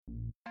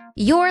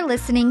You're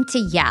listening to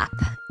YAP,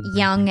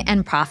 Young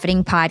and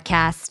Profiting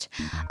Podcast,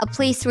 a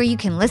place where you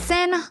can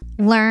listen,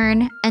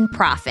 learn, and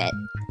profit.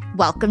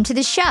 Welcome to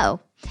the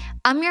show.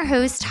 I'm your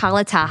host,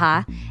 Hala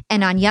Taha,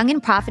 and on Young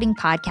and Profiting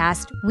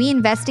Podcast, we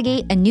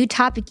investigate a new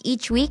topic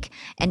each week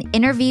and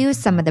interview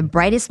some of the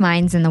brightest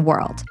minds in the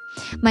world.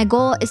 My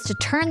goal is to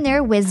turn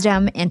their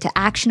wisdom into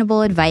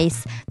actionable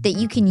advice that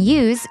you can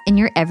use in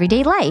your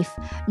everyday life,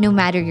 no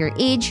matter your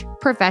age,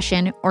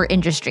 profession, or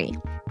industry.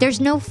 There's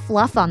no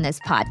fluff on this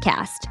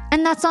podcast,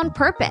 and that's on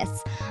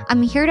purpose.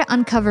 I'm here to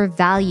uncover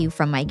value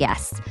from my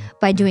guests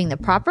by doing the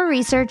proper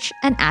research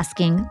and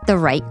asking the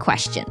right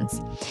questions.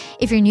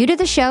 If you're new to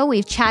the show,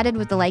 we've chatted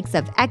with the likes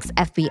of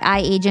ex-FBI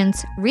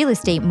agents, real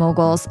estate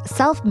moguls,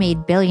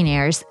 self-made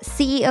billionaires,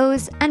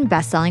 CEOs, and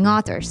best-selling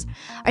authors.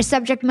 Our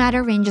subject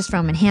matter ranges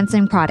from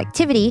enhancing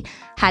productivity,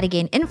 how to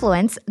gain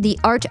influence, the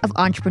art of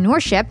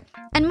entrepreneurship,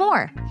 and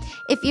more.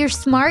 If you're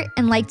smart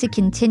and like to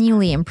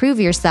continually improve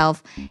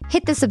yourself,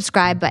 hit the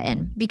subscribe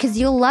button because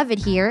you'll love it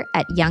here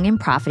at Young and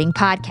Profiting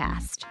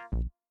Podcast.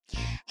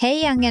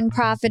 Hey, Young and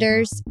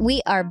Profiters.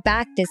 We are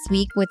back this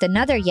week with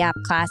another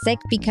YAPClassic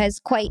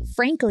because, quite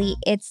frankly,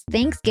 it's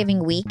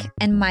Thanksgiving week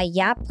and my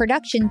YAP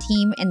production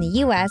team in the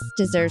US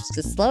deserves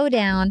to slow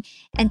down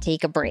and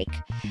take a break.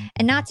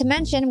 And not to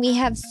mention, we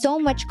have so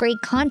much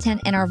great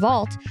content in our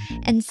vault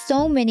and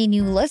so many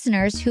new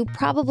listeners who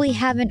probably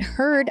haven't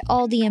heard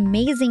all the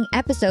amazing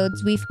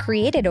episodes we've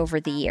created over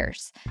the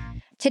years.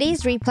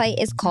 Today's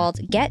replay is called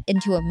Get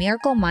Into a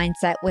Miracle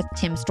Mindset with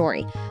Tim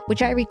Storey,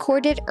 which I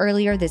recorded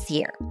earlier this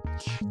year.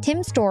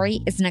 Tim Storey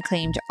is an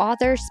acclaimed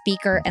author,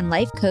 speaker, and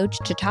life coach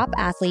to top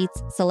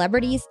athletes,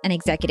 celebrities, and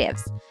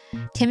executives.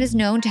 Tim is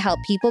known to help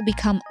people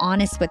become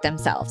honest with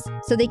themselves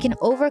so they can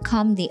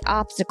overcome the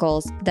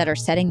obstacles that are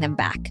setting them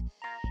back.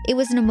 It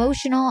was an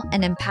emotional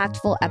and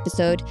impactful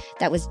episode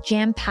that was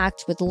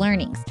jam-packed with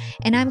learnings,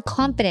 and I'm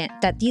confident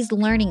that these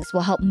learnings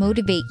will help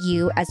motivate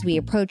you as we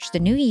approach the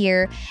new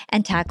year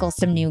and tackle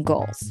some new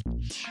goals.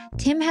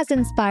 Tim has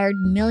inspired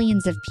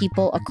millions of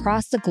people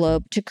across the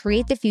globe to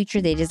create the future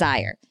they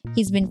desire.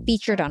 He's been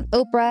featured on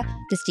Oprah,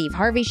 The Steve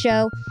Harvey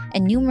Show,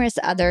 and numerous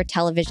other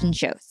television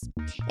shows.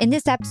 In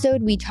this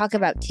episode, we talk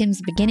about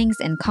Tim's beginnings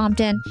in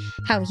Compton,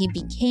 how he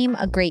became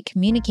a great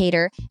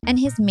communicator, and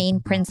his main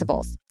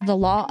principles, the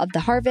law of the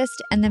harvest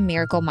and the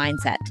miracle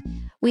mindset.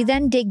 We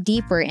then dig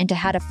deeper into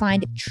how to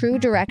find true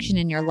direction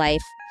in your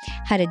life,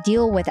 how to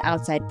deal with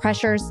outside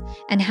pressures,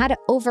 and how to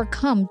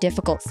overcome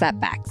difficult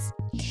setbacks.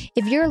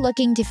 If you're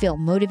looking to feel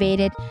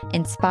motivated,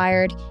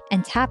 inspired,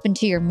 and tap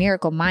into your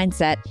miracle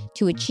mindset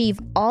to achieve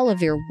all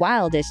of your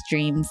wildest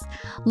dreams,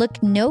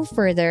 look no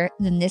further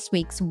than this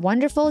week's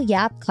wonderful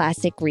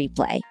YAPClassic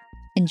replay.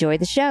 Enjoy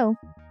the show.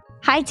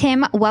 Hi,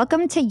 Tim.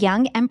 Welcome to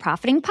Young and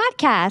Profiting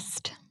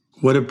Podcast.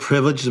 What a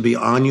privilege to be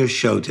on your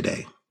show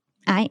today.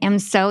 I am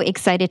so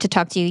excited to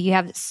talk to you. You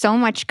have so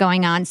much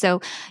going on.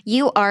 So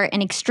you are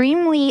an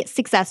extremely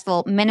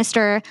successful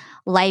minister,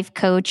 life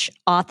coach,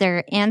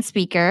 author, and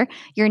speaker.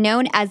 You're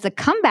known as the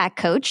comeback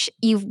coach.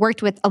 You've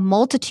worked with a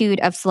multitude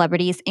of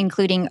celebrities,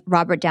 including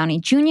Robert Downey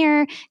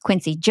Jr.,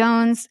 Quincy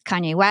Jones,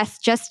 Kanye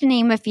West, just to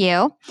name a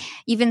few.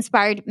 You've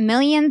inspired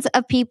millions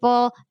of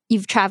people.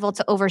 You've traveled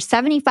to over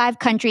 75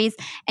 countries,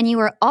 and you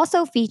were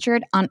also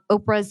featured on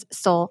Oprah's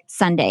Soul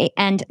Sunday.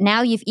 And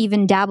now you've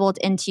even dabbled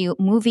into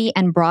movie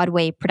and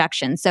Broadway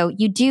production. So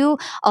you do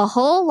a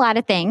whole lot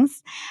of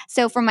things.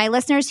 So for my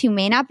listeners who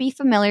may not be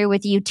familiar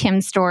with you,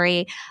 Tim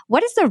Storey,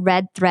 what is the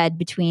red thread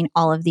between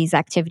all of these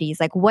activities?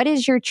 Like, what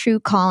is your true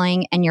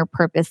calling and your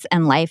purpose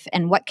in life,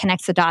 and what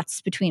connects the dots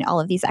between all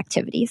of these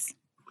activities?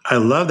 I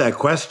love that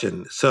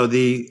question. So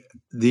the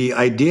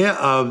idea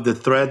of the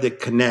thread that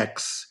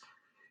connects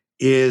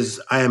is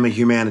I am a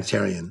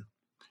humanitarian.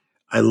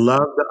 I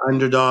love the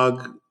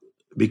underdog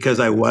because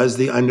I was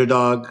the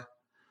underdog.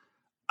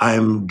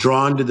 I'm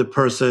drawn to the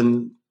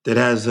person that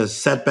has a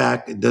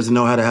setback and doesn't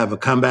know how to have a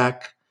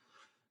comeback.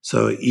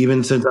 So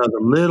even since I was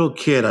a little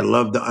kid, I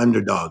love the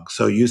underdog.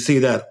 So you see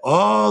that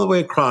all the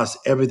way across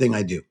everything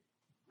I do.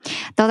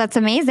 Though that's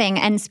amazing.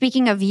 And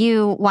speaking of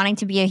you wanting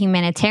to be a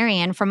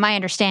humanitarian, from my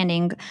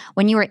understanding,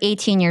 when you were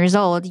 18 years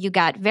old, you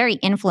got very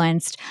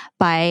influenced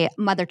by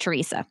Mother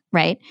Teresa,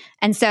 right?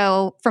 And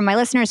so for my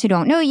listeners who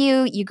don't know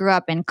you, you grew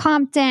up in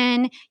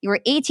Compton, you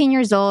were 18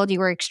 years old, you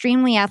were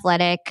extremely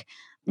athletic.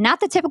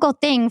 Not the typical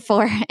thing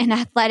for an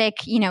athletic,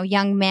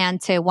 young man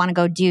to want to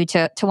go do,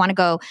 to want to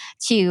go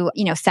to,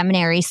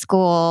 seminary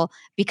school,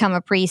 become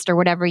a priest or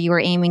whatever you were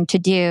aiming to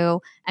do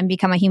and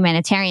become a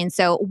humanitarian.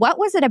 So what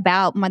was it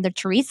about Mother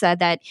Teresa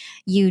that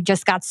you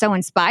just got so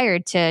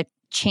inspired to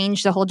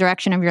change the whole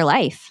direction of your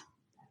life?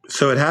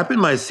 So it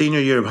happened my senior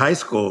year of high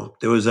school.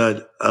 There was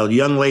a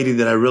young lady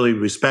that I really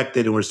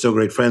respected, and we're still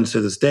great friends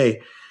to this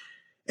day.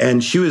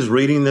 And she was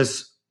reading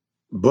this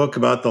book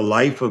about the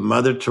life of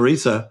Mother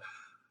Teresa.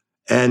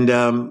 And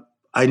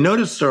I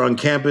noticed her on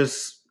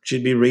campus.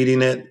 She'd be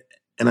reading it,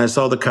 and I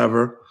saw the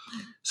cover.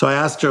 So I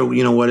asked her,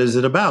 what is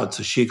it about?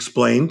 So she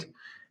explained,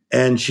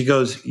 and she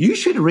goes, you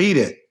should read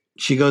it.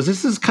 She goes,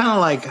 this is kind of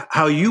like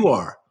how you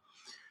are.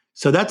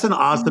 So that's an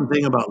awesome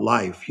thing about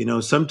life.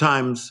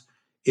 Sometimes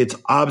it's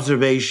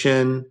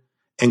observation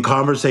and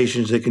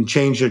conversations that can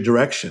change your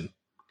direction.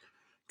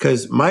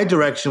 Because my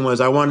direction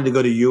was I wanted to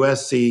go to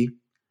USC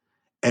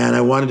and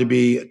I wanted to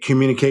be a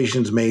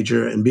communications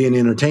major and be in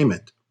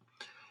entertainment.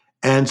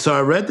 And so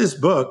I read this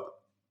book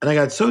and I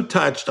got so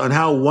touched on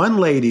how one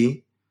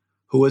lady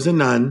who was a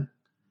nun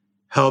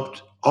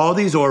helped all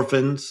these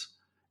orphans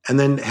and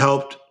then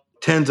helped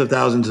tens of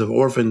thousands of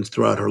orphans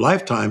throughout her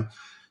lifetime.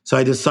 So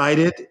I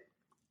decided,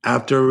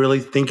 after really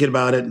thinking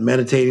about it,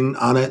 meditating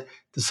on it,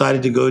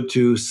 decided to go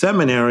to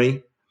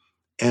seminary,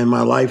 and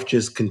my life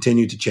just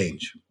continued to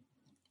change.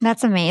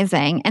 That's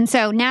amazing. And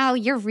so now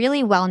you're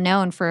really well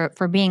known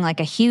for being like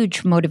a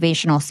huge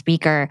motivational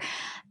speaker.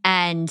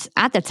 And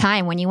at the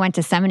time when you went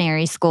to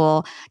seminary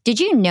school, did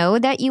you know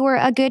that you were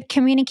a good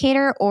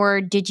communicator, or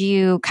did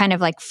you kind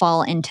of like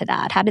fall into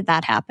that? How did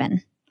that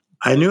happen?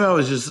 I knew I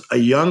was just a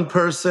young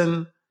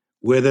person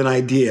with an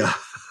idea.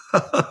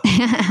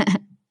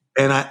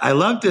 And I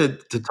love to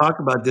talk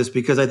about this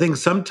because I think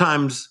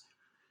sometimes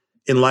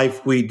in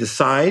life we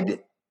decide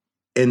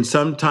and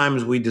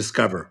sometimes we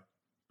discover.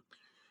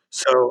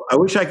 So I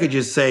wish I could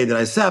just say that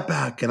I sat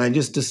back and I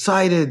just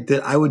decided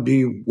that I would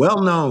be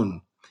well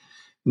known.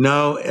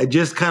 No, I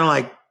just kind of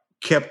like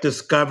kept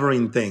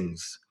discovering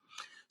things.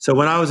 So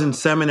when I was in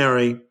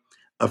seminary,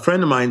 a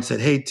friend of mine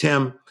said, "Hey,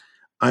 Tim,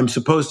 I'm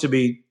supposed to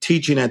be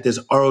teaching at this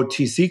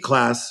ROTC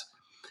class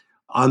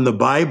on the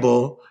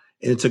Bible,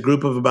 and it's a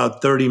group of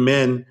about 30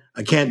 men.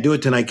 I can't do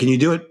it tonight. Can you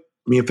do it?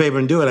 Me a favor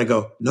and do it?" I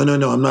go, No,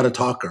 I'm not a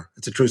talker.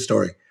 It's a true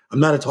story. I'm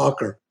not a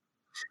talker.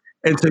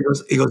 And so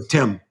he goes,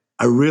 "Tim,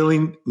 I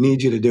really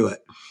need you to do it."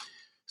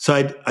 So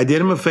I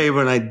did him a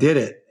favor and I did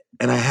it.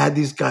 And I had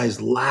these guys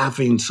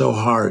laughing so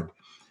hard.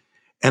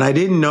 And I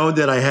didn't know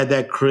that I had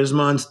that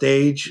charisma on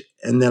stage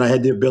and that I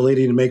had the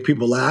ability to make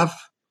people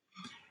laugh.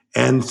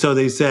 And so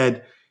they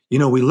said, "We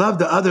love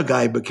the other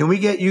guy, but can we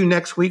get you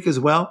next week as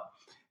well?"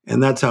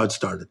 And that's how it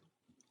started.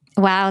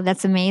 Wow,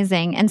 that's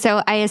amazing. And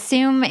so I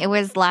assume it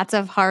was lots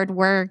of hard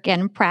work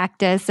and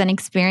practice and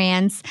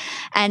experience.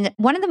 And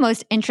one of the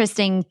most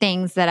interesting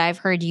things that I've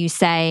heard you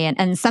say,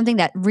 and something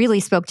that really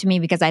spoke to me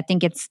because I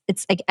think it's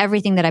like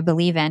everything that I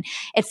believe in,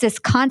 it's this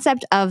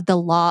concept of the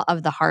law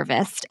of the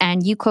harvest.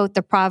 And you quote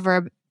the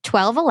proverb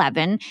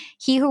 12:11,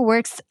 "He who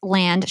works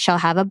land shall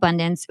have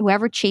abundance.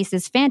 Whoever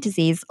chases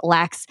fantasies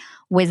lacks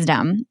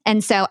wisdom."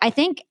 And so I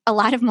think a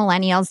lot of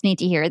millennials need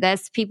to hear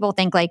this. People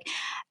think like,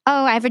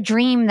 oh, I have a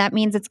dream, that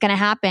means it's going to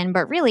happen.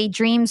 But really,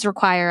 dreams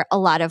require a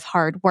lot of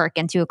hard work.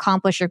 And to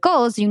accomplish your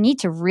goals, you need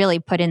to really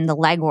put in the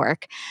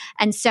legwork.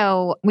 And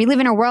so we live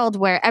in a world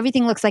where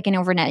everything looks like an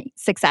overnight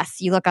success.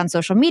 You look on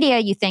social media,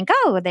 you think,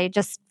 oh, they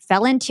just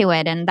fell into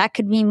it, and that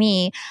could be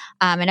me.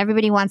 And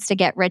everybody wants to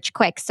get rich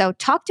quick. So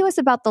talk to us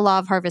about the law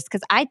of harvest,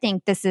 because I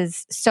think this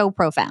is so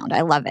profound.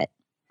 I love it.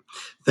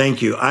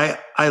 Thank you.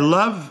 I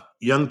love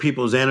young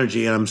people's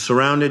energy, and I'm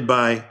surrounded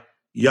by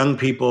young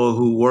people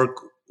who work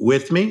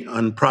with me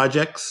on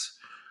projects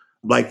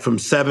like from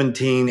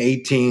 17,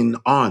 18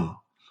 on,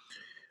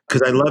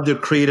 because I love their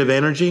creative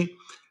energy.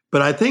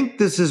 But I think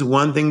this is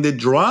one thing that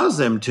draws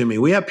them to me.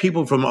 We have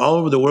people from all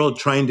over the world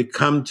trying to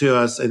come to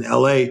us in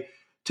LA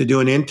to do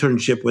an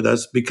internship with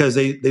us because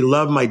they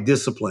love my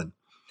discipline.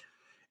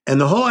 And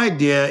the whole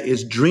idea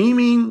is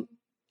dreaming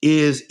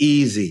is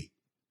easy,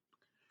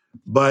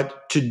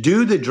 but to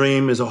do the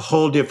dream is a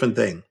whole different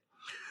thing.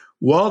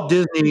 Walt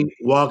Disney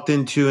walked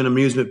into an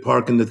amusement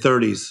park in the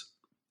 30s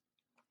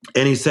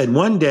and he said,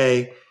 "One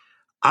day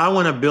I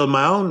want to build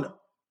my own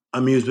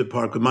amusement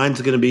park, but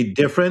mine's going to be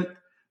different,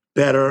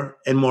 better,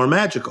 and more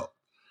magical."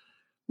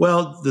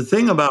 Well, the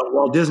thing about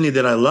Walt Disney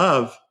that I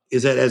love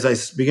is that as I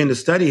began to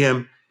study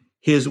him,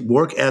 his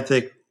work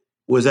ethic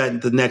was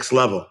at the next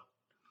level.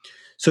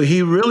 So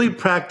he really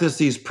practiced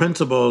these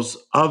principles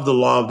of the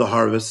law of the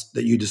harvest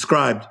that you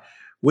described,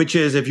 which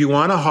is if you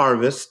want to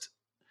harvest,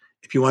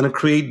 if you want to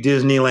create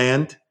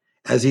Disneyland,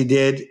 as he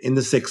did in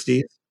the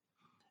 60s,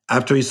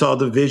 after he saw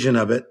the vision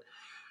of it,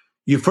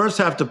 you first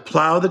have to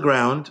plow the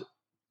ground,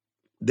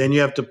 then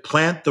you have to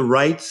plant the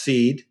right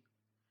seed,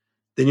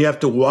 then you have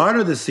to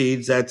water the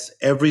seeds. That's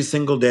every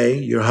single day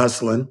you're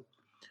hustling.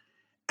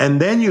 And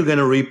then you're going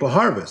to reap a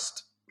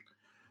harvest.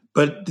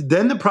 But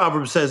then the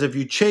proverb says if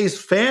you chase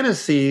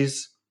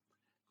fantasies,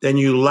 then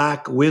you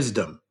lack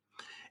wisdom.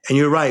 And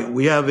you're right.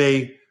 We have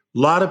a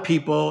lot of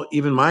people,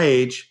 even my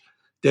age,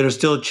 that are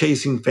still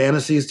chasing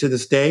fantasies to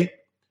this day.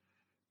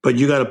 But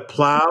you got to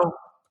plow,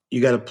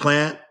 you got to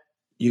plant,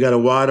 you got to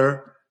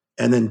water,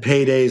 and then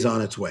payday's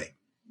on its way.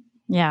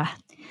 Yeah.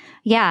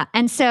 Yeah.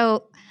 And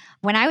so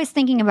when I was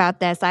thinking about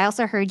this, I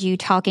also heard you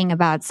talking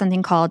about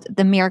something called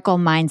the miracle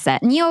mindset.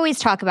 And you always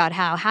talk about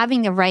how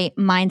having the right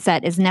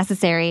mindset is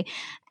necessary.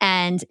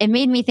 And it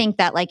made me think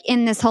that, like,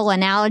 in this whole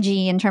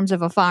analogy in terms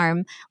of a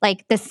farm,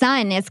 like the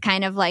sun is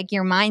kind of like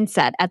your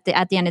mindset at the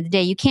end of the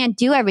day. You can't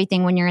do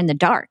everything when you're in the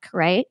dark,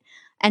 right?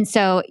 And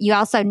so you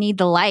also need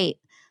the light.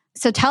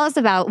 So tell us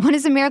about, what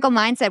is a miracle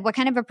mindset? What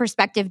kind of a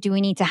perspective do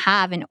we need to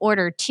have in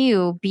order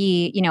to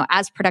be,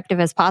 as productive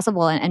as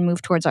possible and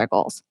move towards our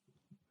goals?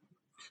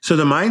 So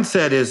the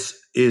mindset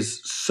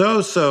is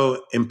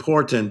so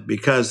important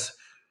because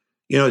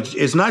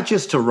it's not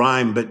just to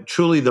rhyme, but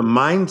truly the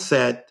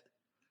mindset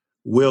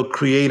will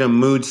create a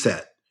mood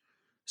set.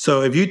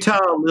 So if you tell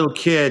a little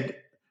kid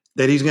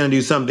that he's going to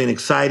do something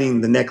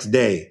exciting the next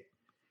day,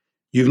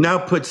 you've now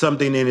put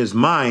something in his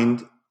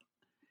mind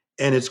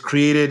and it's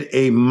created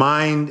a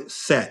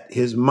mindset.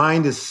 His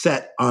mind is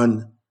set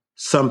on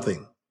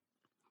something.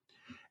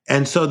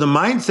 And so the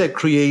mindset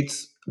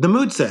creates the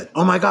mood set.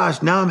 Oh my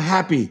gosh, now I'm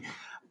happy.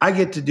 I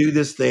get to do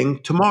this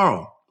thing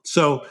tomorrow.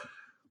 So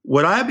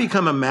what I've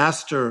become a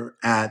master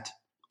at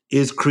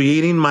is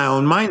creating my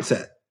own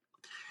mindset.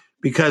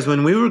 Because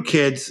when we were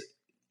kids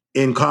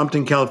in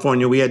Compton,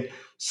 California, we had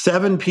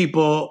 7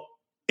 people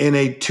in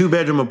a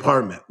 2-bedroom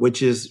apartment,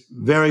 which is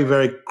very,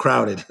 very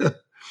crowded.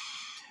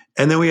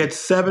 And then we had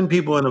 7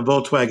 people in a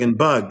Volkswagen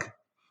Bug,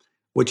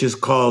 which is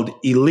called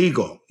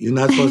illegal. You're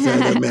not supposed to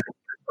have that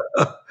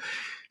many.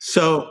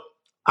 So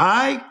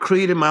I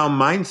created my own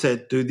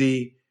mindset through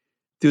the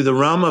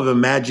realm of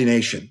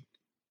imagination.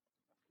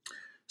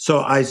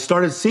 So I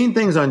started seeing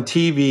things on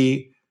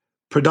TV,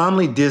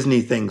 predominantly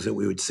Disney things that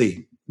we would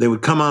see. They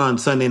would come on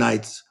Sunday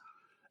nights,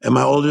 and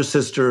my older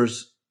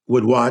sisters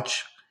would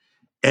watch,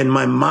 and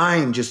my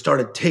mind just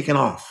started taking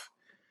off.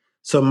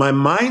 So my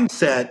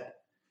mindset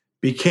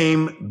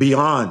became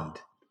beyond.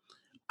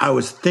 I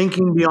was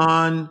thinking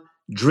beyond,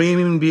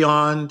 dreaming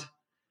beyond.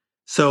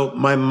 So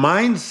my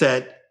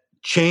mindset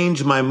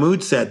changed my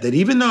mood set that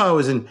even though I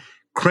was in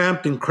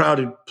cramped and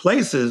crowded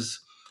places,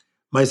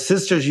 my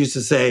sisters used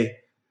to say,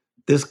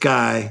 this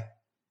guy,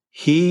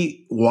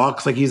 he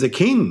walks like he's a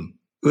king.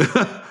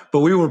 But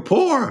we were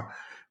poor,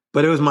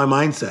 but it was my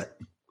mindset.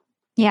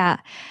 Yeah.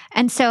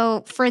 And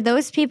so for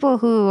those people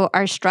who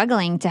are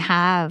struggling to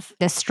have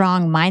this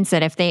strong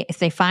mindset, if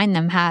they find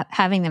them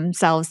having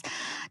themselves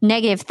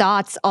negative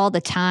thoughts all the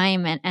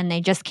time and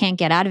they just can't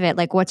get out of it,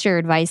 like what's your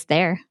advice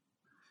there?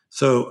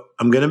 So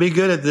I'm going to be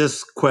good at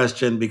this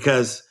question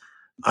because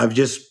I've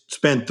just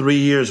spent 3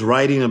 years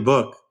writing a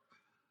book,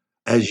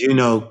 as you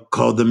know,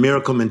 called The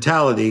Miracle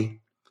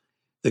Mentality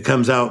that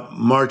comes out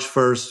March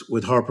 1st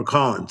with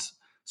HarperCollins.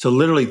 So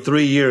literally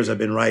 3 years I've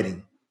been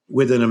writing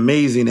with an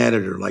amazing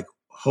editor. Like,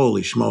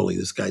 holy schmoly,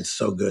 this guy's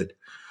so good.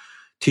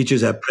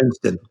 Teaches at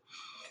Princeton.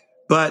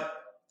 But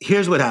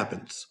here's what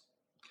happens.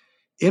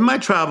 In my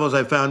travels,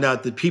 I found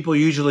out that people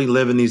usually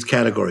live in these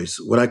categories,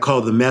 what I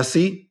call the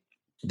messy,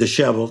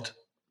 disheveled,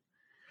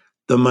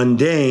 the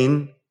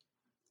mundane,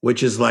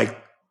 which is like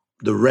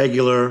the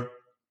regular,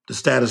 the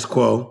status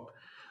quo,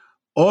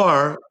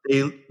 or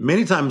they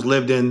many times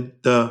lived in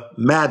the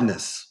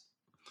madness.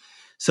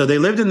 So they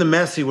lived in the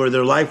messy where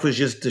their life was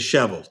just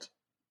disheveled,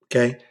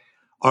 okay?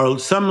 Or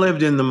some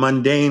lived in the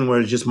mundane where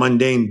it's just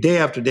mundane day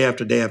after day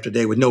after day after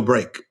day with no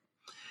break.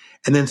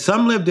 And then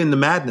some lived in the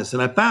madness.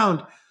 And I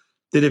found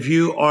that if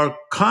you are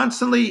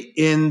constantly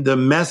in the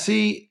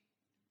messy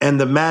and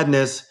the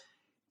madness,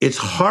 it's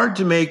hard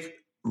to make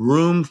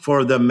room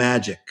for the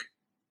magic.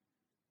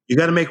 You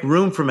got to make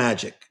room for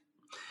magic.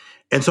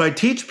 And so I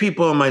teach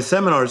people in my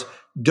seminars,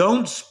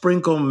 don't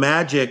sprinkle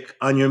magic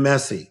on your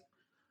messy.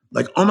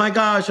 Like, oh my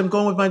gosh, I'm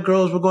going with my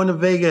girls, we're going to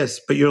Vegas.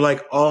 But you're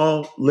like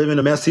all living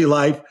a messy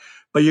life,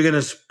 but you're going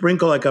to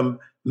sprinkle like a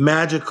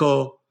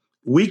magical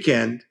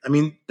weekend. I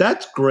mean,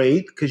 that's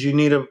great because you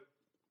need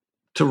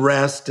to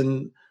rest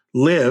and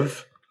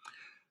live.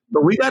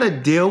 But we got to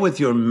deal with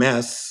your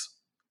mess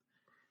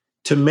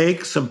to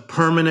make some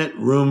permanent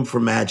room for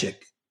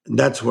magic. And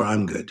that's where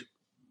I'm good.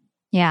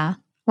 Yeah.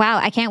 Wow.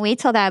 I can't wait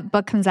till that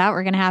book comes out.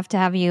 We're going to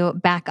have you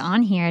back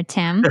on here,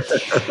 Tim.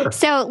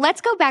 So let's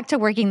go back to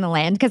working the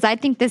land because I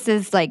think this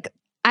is like,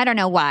 I don't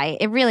know why.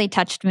 It really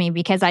touched me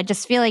because I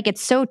just feel like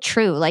it's so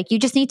true. Like you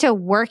just need to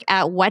work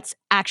at what's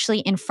actually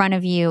in front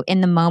of you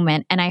in the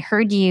moment. And I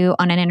heard you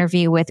on an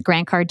interview with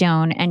Grant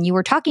Cardone and you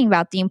were talking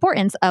about the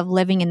importance of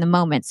living in the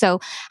moment. So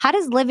how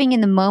does living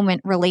in the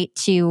moment relate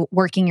to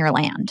working your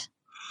land?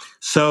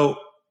 So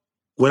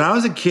when I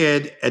was a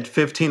kid at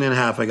 15 and a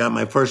half, I got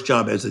my first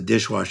job as a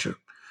dishwasher.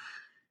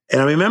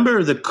 And I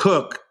remember the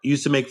cook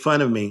used to make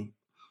fun of me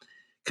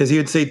because he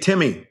would say,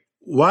 Timmy,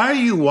 why are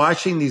you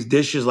washing these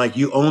dishes like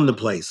you own the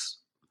place?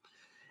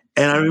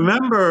 And I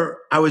remember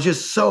I was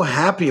just so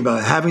happy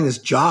about having this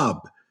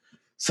job.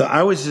 So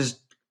I was just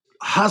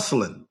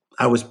hustling.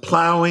 I was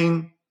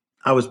plowing.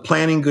 I was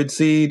planting good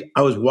seed.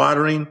 I was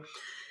watering.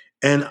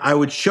 And I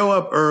would show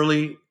up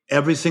early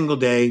every single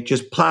day,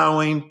 just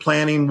plowing,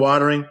 planting,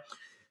 watering.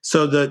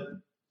 So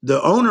the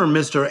owner,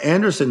 Mr.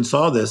 Anderson,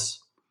 saw this.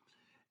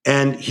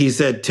 And he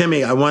said,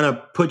 Timmy, I want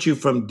to put you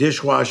from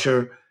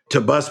dishwasher to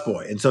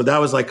busboy. And so that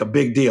was like a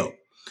big deal.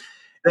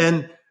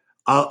 Then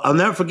I'll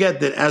never forget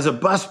that as a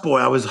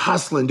busboy, I was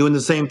hustling, doing the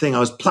same thing. I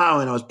was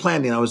plowing, I was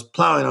planting, I was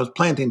plowing, I was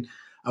planting,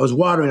 I was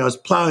watering, I was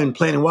plowing,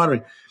 planting,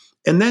 watering.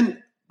 And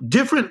then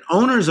different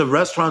owners of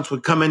restaurants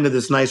would come into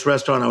this nice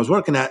restaurant I was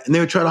working at, and they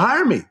would try to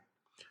hire me.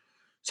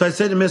 So I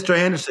said to Mr.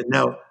 Anderson,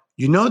 now,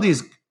 you know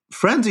these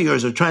friends of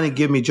yours are trying to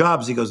give me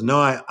jobs. He goes,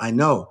 no, I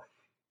know.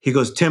 He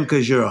goes, Tim,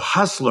 because you're a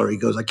hustler. He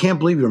goes, I can't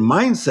believe your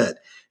mindset,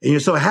 and you're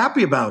so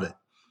happy about it.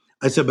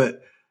 I said, but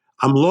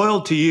I'm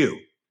loyal to you.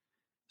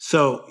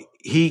 So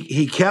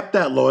he kept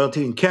that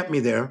loyalty and kept me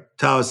there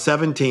till I was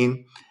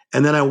 17.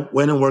 And then I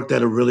went and worked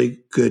at a really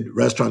good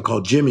restaurant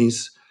called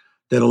Jimmy's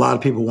that a lot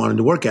of people wanted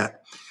to work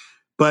at.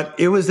 But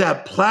it was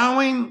that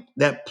plowing,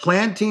 that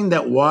planting,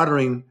 that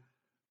watering,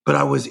 but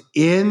I was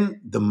in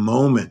the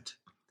moment.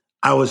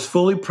 I was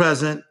fully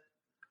present,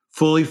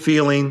 fully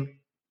feeling,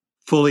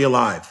 fully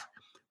alive.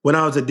 When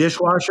I was a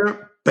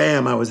dishwasher,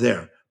 bam, I was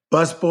there.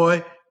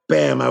 Busboy,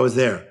 bam, I was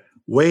there.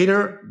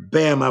 Waiter,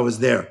 bam, I was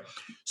there.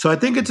 So I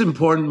think it's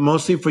important,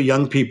 mostly for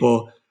young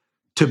people,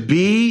 to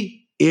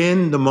be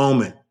in the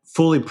moment,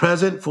 fully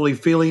present, fully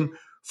feeling,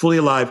 fully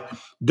alive.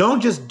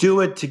 Don't just do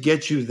it to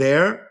get you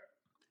there.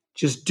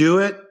 Just do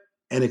it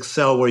and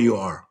excel where you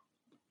are.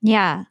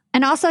 Yeah.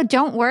 And also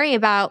don't worry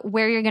about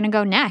where you're going to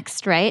go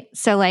next, right?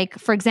 So like,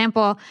 for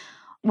example,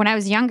 when I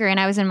was younger and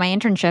I was in my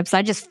internships,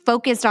 I just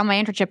focused on my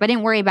internship. I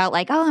didn't worry about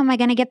like, oh, am I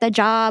going to get the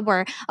job?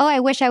 Or, oh, I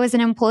wish I was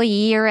an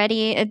employee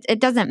already. It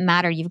doesn't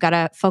matter. You've got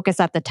to focus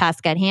at the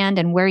task at hand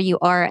and where you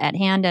are at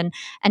hand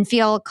and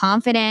feel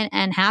confident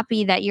and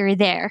happy that you're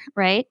there,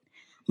 right?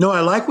 No,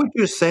 I like what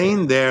you're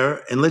saying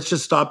there. And let's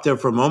just stop there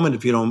for a moment,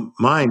 if you don't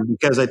mind,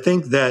 because I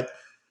think that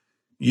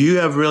you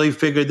have really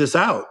figured this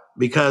out.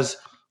 Because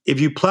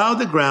if you plow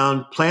the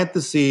ground, plant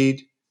the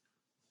seed,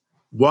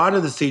 water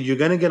the seed, you're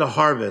going to get a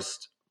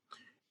harvest.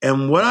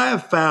 And what I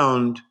have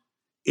found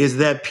is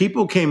that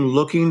people came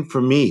looking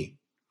for me.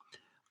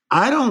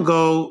 I don't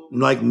go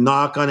like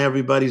knock on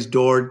everybody's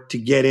door to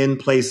get in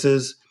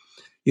places.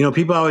 You know,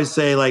 people always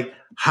say, like,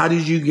 how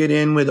did you get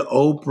in with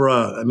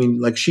Oprah? I mean,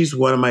 like, she's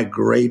one of my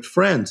great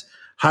friends.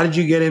 How did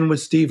you get in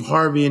with Steve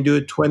Harvey and do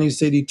a 20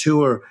 city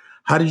tour?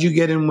 How did you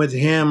get in with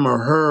him or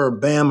her or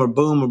bam or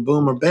boom or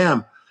boom or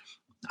bam?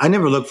 I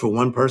never looked for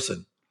one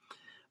person.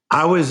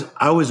 I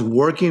was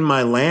working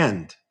my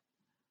land.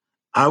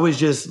 I was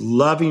just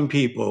loving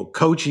people,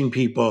 coaching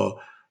people,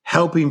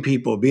 helping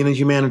people, being a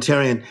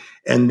humanitarian.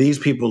 And these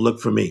people look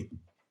for me.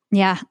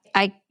 Yeah,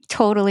 I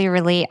totally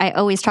relate. I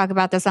always talk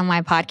about this on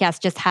my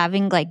podcast, just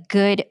having like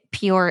good,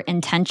 pure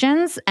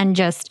intentions and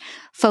just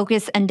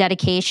focus and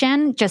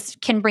dedication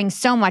just can bring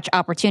so much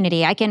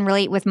opportunity. I can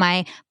relate with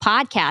my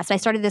podcast. I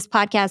started this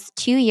podcast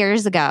 2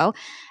 years ago,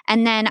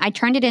 and then I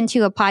turned it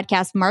into a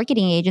podcast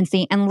marketing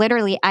agency. And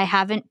literally, I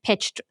haven't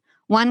pitched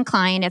one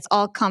client. It's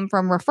all come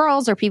from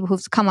referrals or people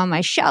who've come on my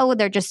show.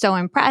 They're just so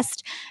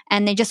impressed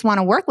and they just want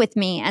to work with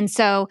me. And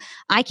so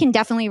I can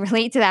definitely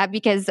relate to that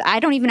because I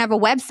don't even have a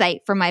website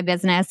for my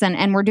business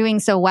and we're doing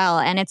so well.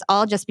 And it's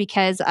all just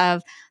because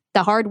of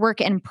the hard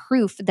work and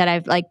proof that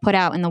I've like put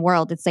out in the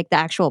world. It's like the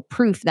actual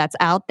proof that's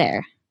out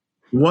there.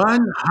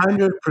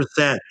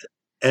 100%.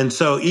 And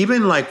so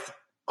even like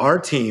our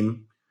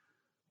team,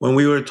 when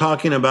we were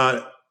talking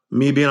about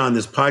me being on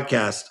this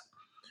podcast,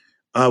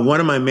 one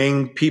of my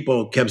main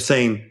people kept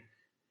saying,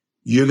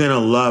 you're going to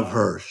love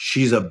her.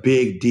 She's a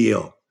big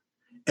deal.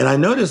 And I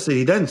noticed that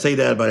he doesn't say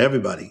that about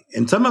everybody.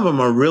 And some of them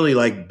are really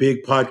like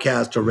big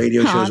podcasts or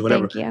radio shows, Aw,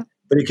 whatever. thank you.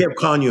 But he kept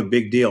calling you a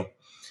big deal.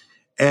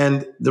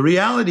 And the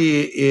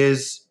reality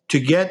is to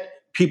get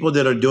people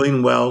that are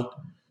doing well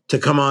to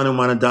come on and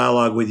want to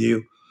dialogue with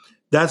you,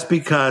 that's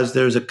because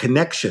there's a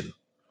connection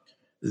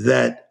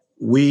that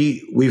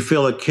we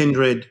feel a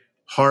kindred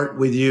heart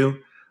with you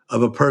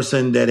of a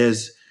person that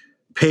has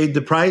paid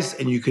the price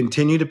and you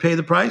continue to pay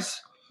the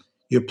price.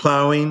 You're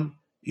plowing,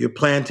 you're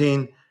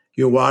planting,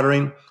 you're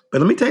watering.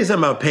 But let me tell you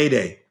something about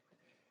payday.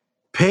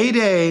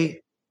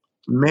 Payday,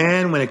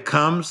 man, when it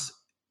comes,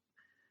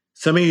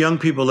 some of you young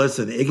people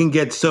listen, it can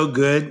get so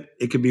good,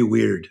 it can be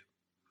weird.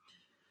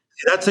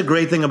 That's a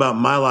great thing about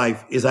my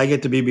life is I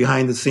get to be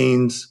behind the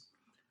scenes.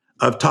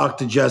 I've talked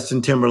to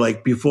Justin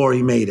Timberlake before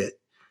he made it,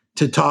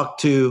 to talk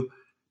to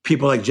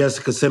people like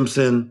Jessica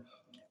Simpson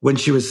when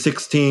she was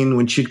 16,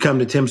 when she'd come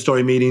to Tim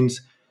Storey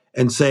meetings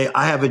and say,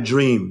 I have a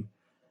dream.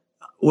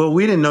 Well,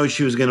 we didn't know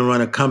she was going to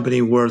run a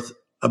company worth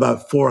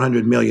about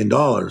 $400 million.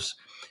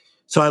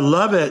 So I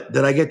love it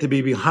that I get to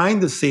be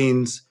behind the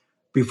scenes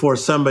before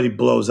somebody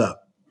blows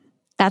up.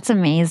 That's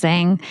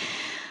amazing.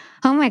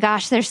 Oh my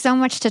gosh, there's so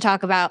much to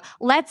talk about.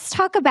 Let's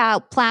talk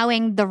about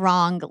plowing the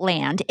wrong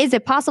land. Is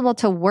it possible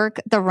to work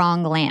the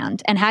wrong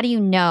land? And how do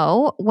you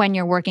know when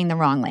you're working the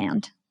wrong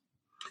land?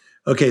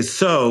 Okay,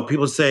 so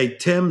people say,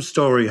 Tim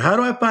Storey, how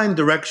do I find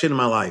direction in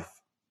my life?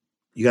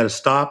 You got to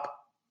stop.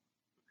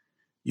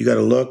 You got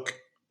to look.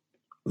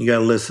 You got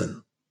to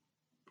listen.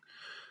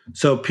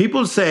 So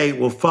people say,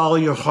 well, follow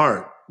your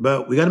heart,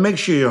 but we got to make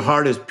sure your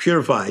heart is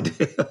purified.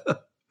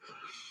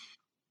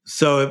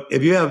 So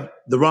if you have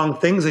the wrong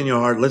things in your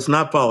heart, let's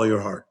not follow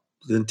your heart.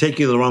 Then take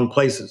you to the wrong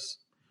places.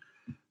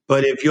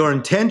 But if your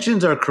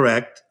intentions are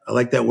correct, I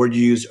like that word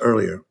you used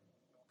earlier,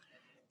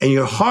 and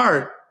your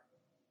heart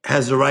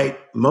has the right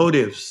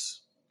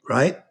motives,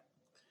 right?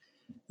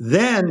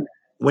 Then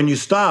when you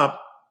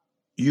stop,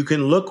 you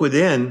can look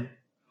within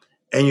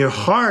and your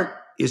heart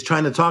is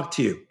trying to talk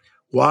to you.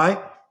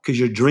 Why? Because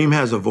your dream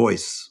has a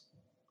voice.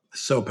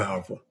 So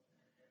powerful.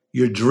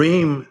 Your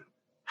dream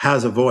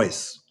has a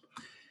voice.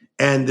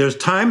 And there's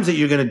times that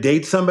you're going to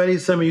date somebody,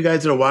 some of you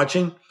guys that are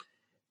watching,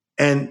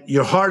 and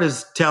your heart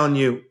is telling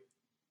you,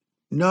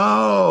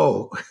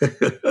 No,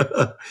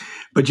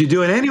 but you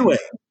do it anyway.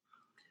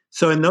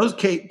 So in those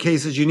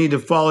cases, you need to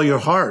follow your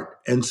heart.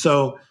 And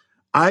so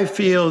I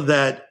feel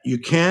that you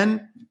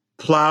can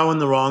plow in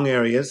the wrong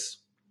areas.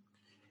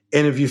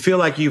 And if you feel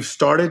like you've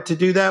started to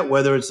do that,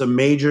 whether it's a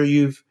major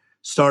you've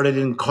started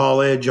in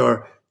college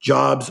or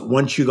jobs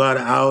once you got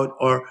out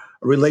or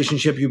a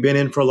relationship you've been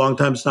in for a long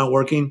time, it's not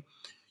working,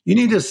 you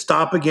need to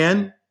stop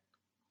again,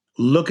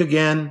 look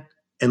again,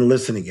 and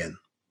listen again.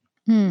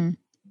 Hmm.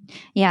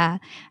 Yeah.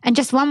 And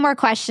just one more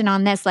question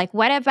on this. Like,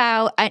 what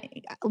about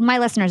my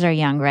listeners are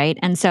young, right?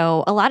 And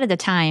so a lot of the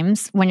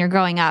times when you're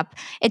growing up,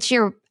 it's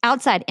your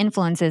outside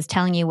influences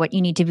telling you what you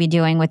need to be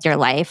doing with your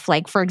life.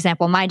 Like, for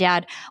example, my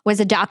dad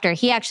was a doctor.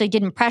 He actually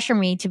didn't pressure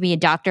me to be a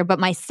doctor, but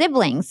my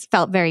siblings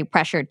felt very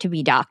pressured to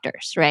be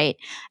doctors, right?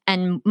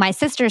 And my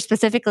sister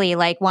specifically,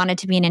 like, wanted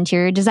to be an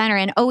interior designer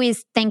and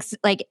always thinks,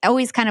 like,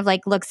 always kind of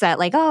like looks at,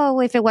 like,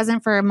 oh, if it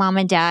wasn't for mom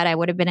and dad, I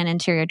would have been an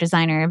interior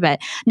designer. But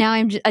now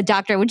I'm a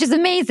doctor, which is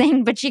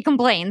amazing, but she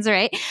complains,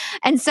 right?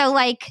 And so,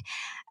 like,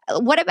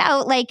 what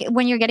about like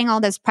when you're getting all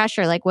this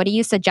pressure? Like, what do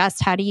you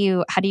suggest? How do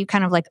you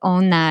kind of like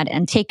own that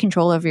and take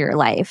control of your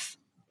life?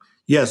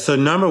 Yeah. So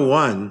number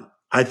one,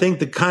 I think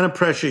the kind of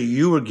pressure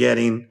you were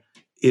getting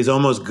is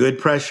almost good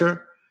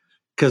pressure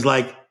because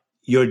like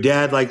your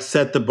dad like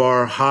set the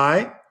bar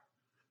high.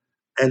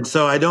 And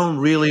so I don't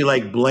really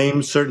like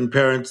blame certain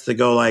parents to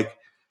go like,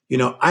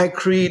 I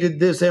created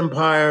this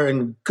empire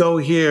and go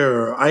here,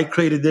 or I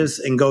created this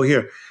and go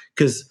here.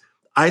 Because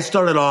I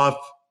started off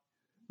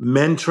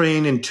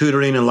mentoring and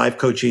tutoring and life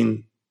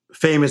coaching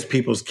famous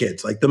people's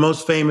kids, like the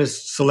most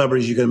famous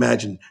celebrities you can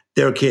imagine,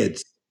 their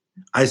kids.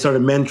 I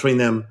started mentoring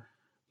them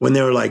when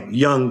they were like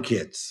young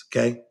kids.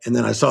 Okay. And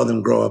then I saw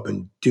them grow up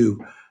and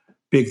do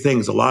big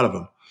things, a lot of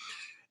them.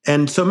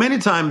 And so many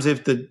times,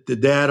 if the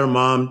dad or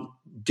mom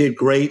did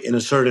great in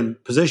a certain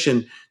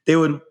position, they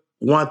would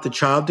want the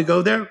child to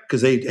go there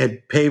because they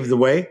had paved the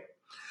way.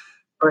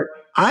 But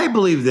I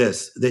believe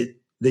this that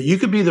you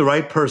could be the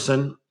right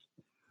person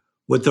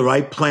with the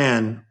right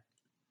plan,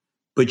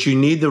 but you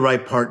need the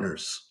right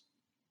partners.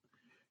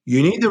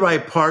 You need the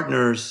right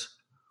partners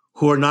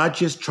who are not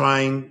just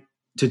trying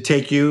to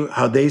take you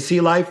how they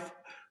see life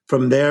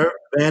from their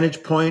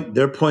vantage point,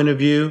 their point of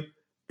view,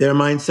 their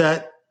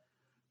mindset,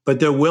 but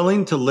they're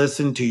willing to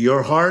listen to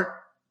your heart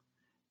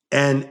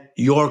and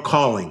your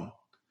calling.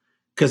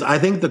 Because I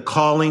think the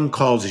calling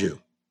calls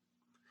you.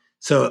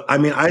 So, I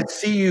mean, I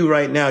see you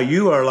right now.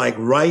 You are like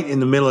right in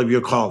the middle of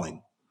your calling.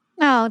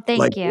 Oh, Like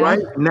thank you. right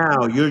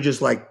now, you're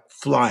just like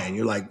flying.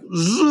 You're like,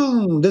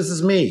 zoom, this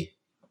is me.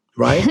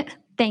 Right.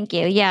 Thank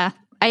you. Yeah.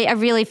 I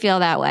really feel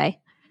that way.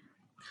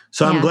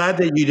 So I'm Yeah. glad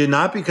that you did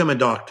not become a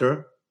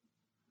doctor.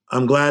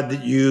 I'm glad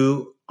that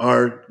you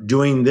are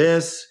doing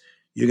this.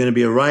 You're going to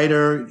be a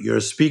writer, you're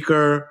a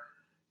speaker,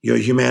 you're a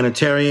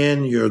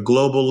humanitarian, you're a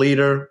global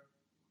leader.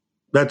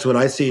 That's what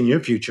I see in your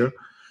future.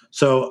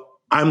 So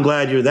I'm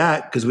glad you're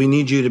that because we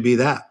need you to be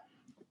that.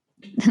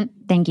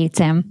 Thank you,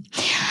 Tim.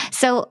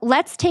 So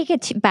let's take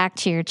it back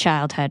to your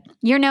childhood.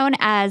 You're known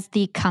as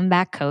the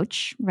comeback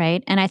coach,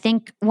 right? And I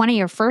think one of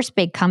your first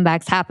big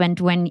comebacks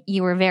happened when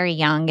you were very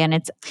young.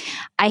 And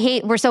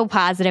we're so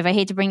positive. I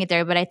hate to bring it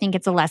there, but I think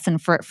it's a lesson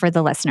for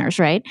the listeners,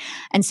 right?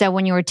 And so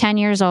when you were 10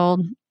 years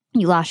old,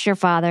 you lost your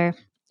father,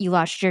 you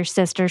lost your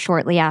sister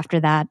shortly after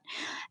that.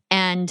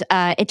 And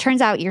it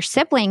turns out your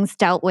siblings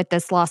dealt with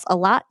this loss a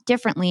lot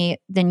differently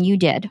than you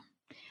did.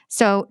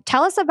 So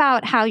tell us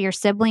about how your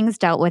siblings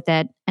dealt with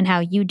it and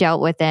how you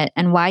dealt with it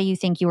and why you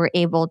think you were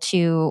able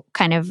to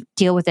kind of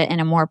deal with it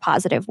in a more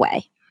positive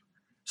way.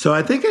 So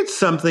I think it's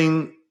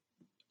something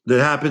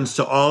that happens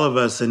to all of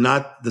us and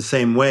not the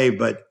same way,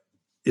 but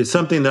it's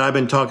something that I've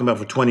been talking about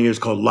for 20 years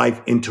called life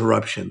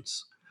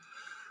interruptions,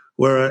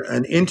 where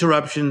an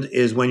interruption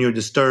is when you're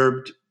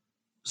disturbed,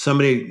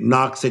 somebody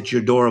knocks at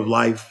your door of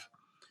life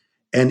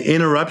and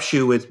interrupts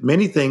you with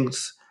many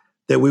things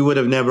that we would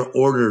have never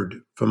ordered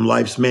from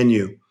life's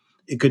menu.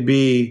 It could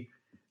be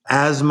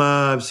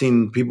asthma. I've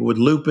seen people with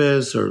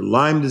lupus or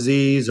Lyme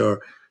disease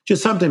or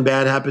just something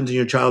bad happens in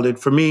your childhood.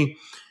 For me,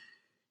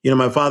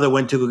 my father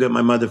went to go get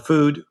my mother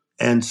food.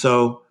 And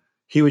so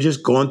he was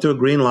just going through a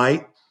green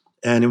light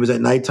and it was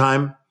at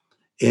nighttime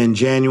in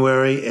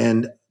January.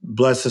 And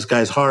bless this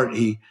guy's heart,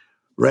 he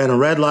ran a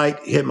red light,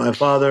 hit my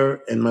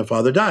father, and my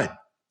father died.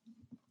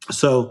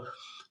 So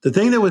the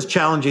thing that was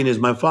challenging is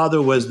my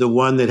father was the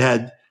one that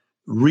had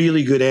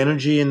really good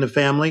energy in the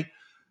family.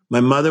 My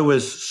mother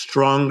was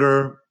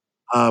stronger.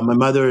 My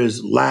mother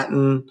is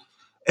Latin.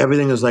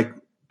 Everything is like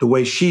the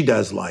way she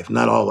does life.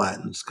 Not all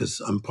Latins, because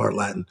I'm part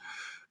Latin,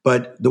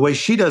 but the way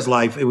she does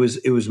life, it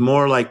was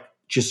more like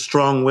just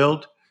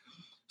strong-willed.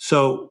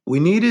 So we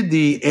needed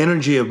the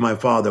energy of my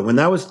father. When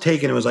that was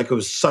taken, it was like it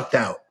was sucked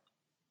out.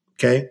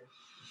 Okay,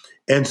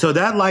 and so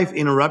that life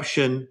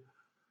interruption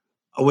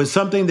was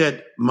something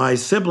that my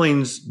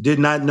siblings did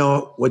not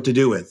know what to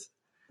do with.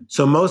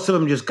 So most of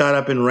them just got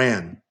up and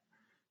ran.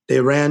 They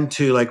ran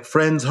to like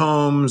friends'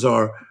 homes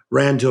or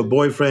ran to a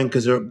boyfriend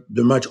because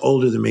they're much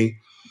older than me.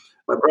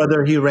 My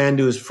brother, he ran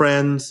to his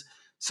friends.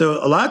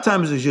 So a lot of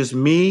times it was just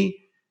me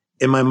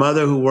and my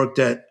mother, who worked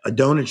at a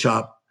donut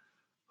shop,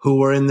 who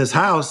were in this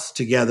house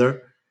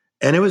together.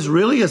 And it was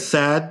really a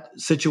sad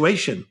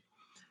situation.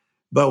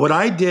 But what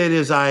I did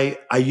is I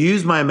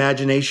used my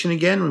imagination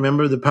again.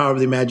 Remember the power of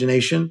the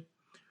imagination?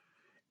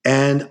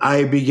 And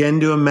I began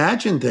to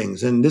imagine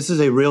things. And this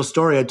is a real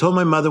story. I told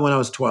my mother when I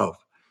was 12,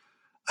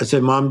 I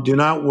said, Mom, do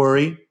not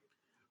worry.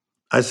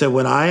 I said,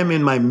 when I am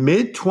in my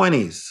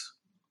mid-20s,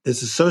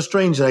 this is so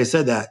strange that I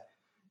said that,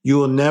 you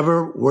will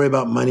never worry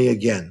about money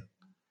again.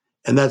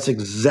 And that's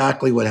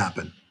exactly what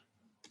happened.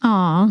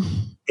 Aw,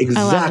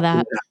 Exactly. I love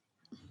that.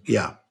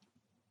 Yeah.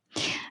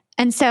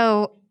 And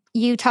so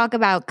you talk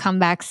about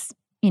comebacks,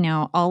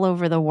 all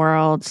over the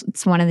world.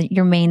 It's one of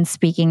your main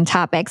speaking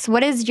topics.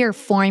 What is your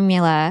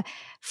formula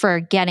for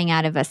getting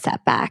out of a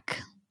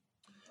setback?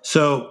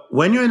 So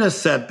when you're in a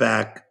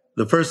setback,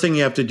 the first thing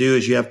you have to do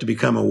is you have to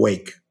become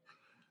awake.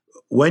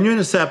 When you're in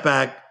a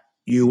setback,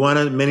 you want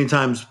to many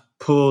times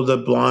pull the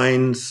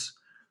blinds,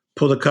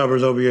 pull the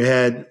covers over your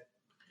head,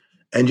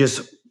 and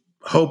just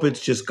hope it's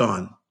just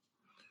gone.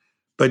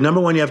 But number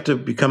one, you have to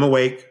become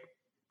awake.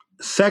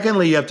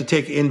 Secondly, you have to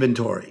take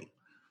inventory.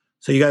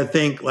 So you got to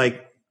think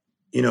like,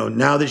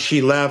 now that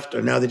she left,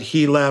 or now that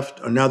he left,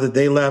 or now that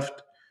they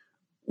left,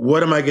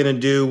 what am I going to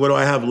do? What do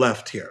I have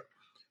left here?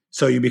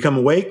 So you become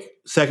awake.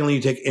 Secondly,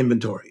 you take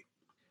inventory.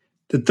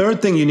 The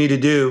third thing you need to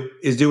do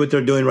is do what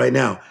they're doing right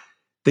now.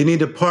 They need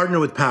to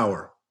partner with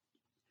power.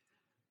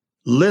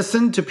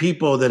 Listen to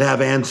people that have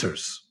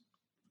answers.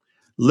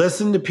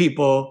 Listen to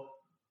people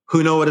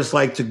who know what it's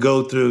like to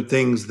go through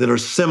things that are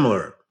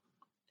similar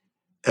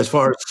as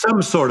far as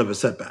some sort of a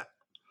setback.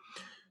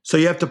 So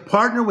you have to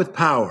partner with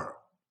power.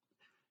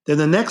 Then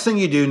the next thing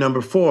you do,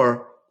 number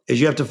 4, is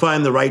you have to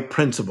find the right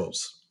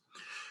principles.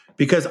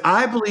 Because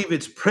I believe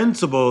it's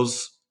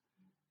principles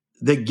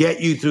that get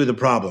you through the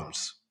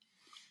problems.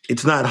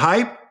 It's not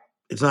hype.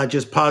 It's not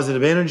just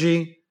positive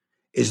energy.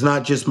 It's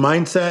not just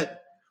mindset.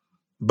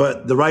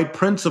 But the right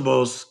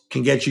principles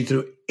can get you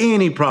through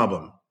any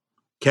problem.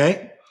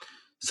 Okay?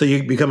 So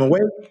you become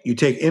awake, you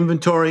take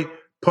inventory,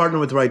 partner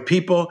with the right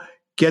people,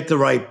 get the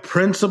right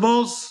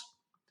principles,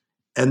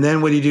 and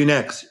then what do you do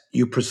next?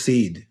 You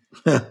proceed.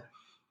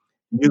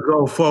 You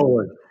go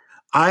forward.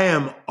 I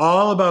am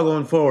all about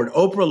going forward.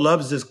 Oprah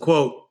loves this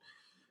quote.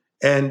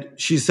 And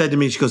she said to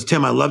me, she goes,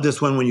 Tim, I love this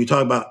one when you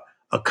talk about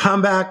a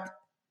comeback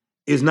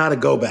is not a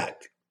go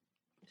back.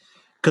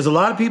 Because a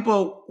lot of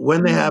people,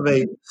 when they have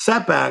a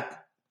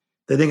setback,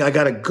 they think I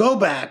got to go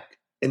back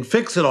and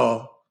fix it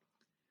all.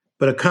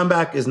 But a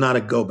comeback is not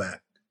a go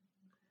back.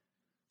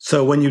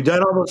 So when you've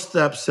done all those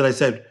steps that I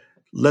said,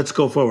 let's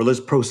go forward, let's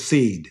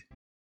proceed.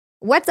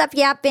 What's up,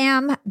 Yap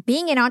Fam?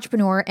 Being an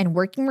entrepreneur and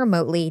working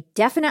remotely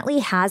definitely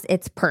has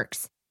its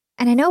perks.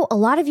 And I know a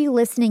lot of you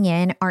listening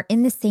in are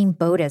in the same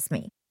boat as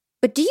me.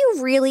 But do you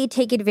really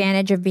take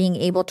advantage of being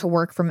able to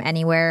work from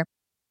anywhere?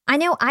 I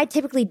know I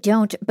typically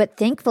don't, but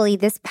thankfully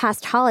this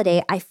past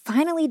holiday, I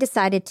finally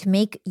decided to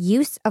make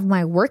use of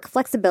my work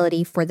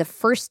flexibility for the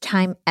first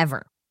time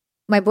ever.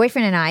 My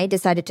boyfriend and I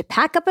decided to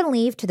pack up and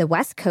leave to the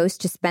West Coast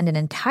to spend an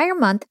entire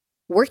month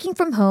working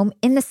from home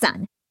in the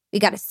sun. We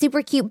got a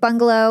super cute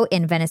bungalow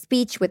in Venice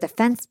Beach with a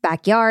fenced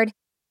backyard.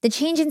 The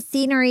change in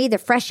scenery, the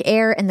fresh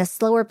air, and the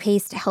slower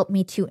pace helped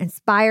me to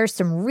inspire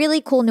some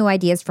really cool new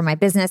ideas for my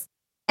business.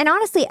 And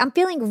honestly, I'm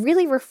feeling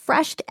really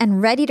refreshed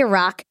and ready to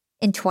rock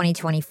in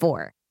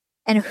 2024.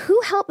 And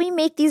who helped me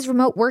make these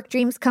remote work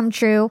dreams come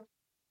true?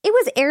 It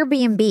was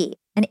Airbnb.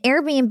 And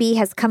Airbnb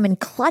has come in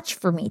clutch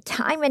for me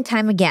time and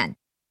time again.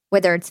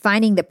 Whether it's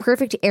finding the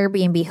perfect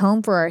Airbnb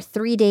home for our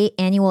 3-day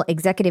annual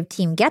executive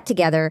team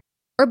get-together,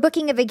 or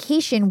booking a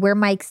vacation where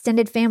my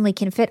extended family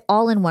can fit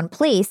all in one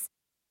place,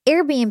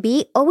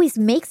 Airbnb always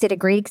makes it a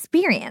great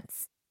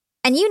experience.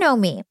 And you know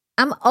me,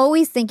 I'm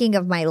always thinking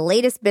of my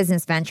latest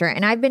business venture,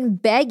 and I've been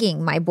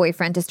begging my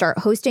boyfriend to start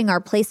hosting our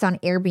place on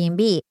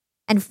Airbnb.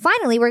 And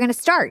finally, we're going to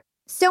start.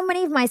 So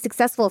many of my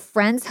successful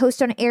friends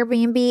host on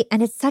Airbnb,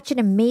 and it's such an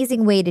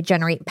amazing way to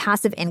generate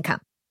passive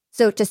income.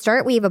 So to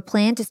start, we have a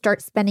plan to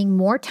start spending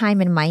more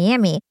time in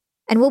Miami,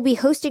 and we'll be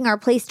hosting our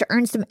place to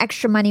earn some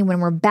extra money when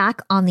we're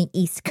back on the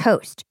East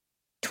Coast.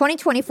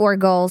 2024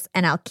 goals,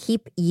 and I'll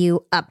keep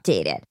you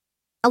updated.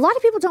 A lot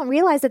of people don't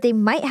realize that they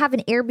might have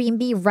an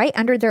Airbnb right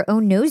under their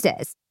own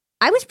noses.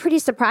 I was pretty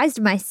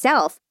surprised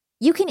myself.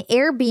 You can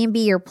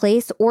Airbnb your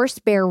place or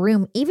spare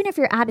room even if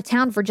you're out of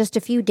town for just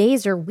a few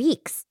days or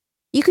weeks.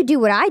 You could do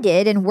what I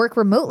did and work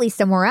remotely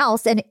somewhere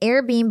else and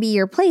Airbnb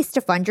your place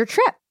to fund your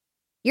trip.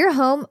 Your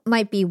home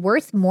might be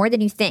worth more than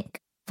you think.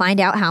 Find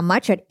out how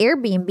much at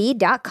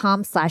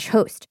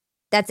airbnb.com/host.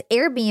 That's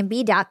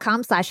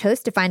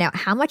airbnb.com/host to find out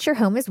how much your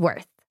home is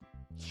worth.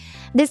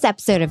 This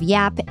episode of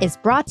Yap is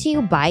brought to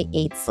you by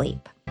 8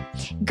 Sleep.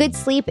 Good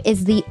sleep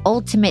is the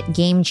ultimate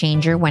game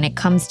changer when it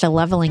comes to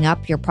leveling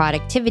up your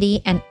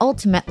productivity and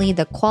ultimately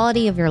the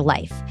quality of your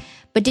life.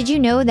 But did you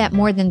know that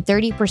more than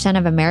 30%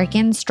 of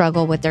Americans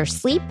struggle with their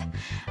sleep?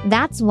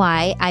 That's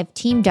why I've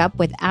teamed up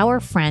with our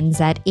friends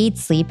at 8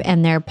 Sleep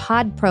and their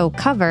Pod Pro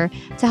cover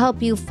to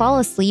help you fall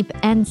asleep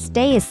and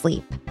stay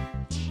asleep.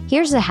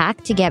 Here's a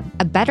hack to get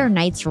a better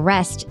night's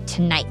rest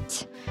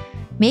tonight.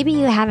 Maybe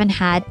you haven't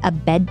had a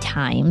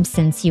bedtime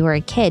since you were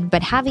a kid,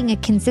 but having a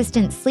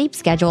consistent sleep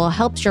schedule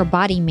helps your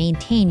body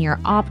maintain your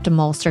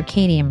optimal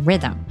circadian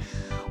rhythm.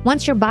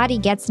 Once your body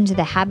gets into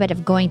the habit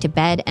of going to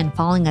bed and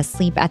falling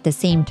asleep at the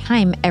same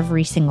time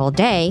every single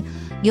day,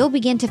 you'll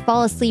begin to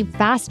fall asleep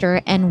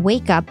faster and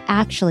wake up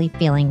actually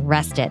feeling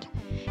rested.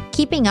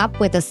 Keeping up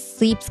with a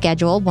sleep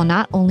schedule will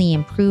not only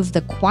improve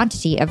the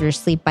quantity of your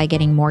sleep by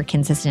getting more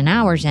consistent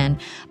hours in,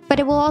 but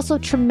it will also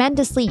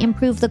tremendously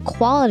improve the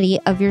quality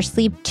of your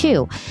sleep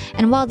too.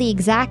 And while the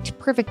exact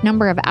perfect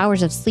number of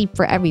hours of sleep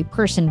for every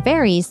person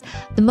varies,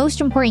 the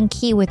most important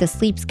key with a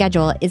sleep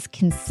schedule is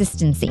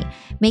consistency,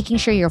 making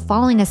sure you're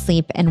falling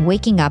asleep and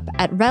waking up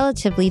at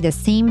relatively the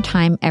same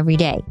time every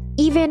day,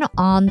 even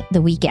on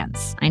the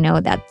weekends. I know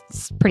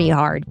that's pretty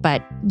hard,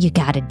 but you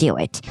gotta do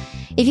it.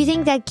 If you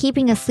think that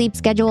keeping a sleep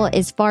schedule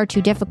is far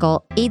too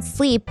difficult, 8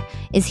 Sleep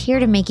is here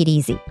to make it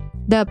easy.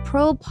 The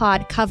Pro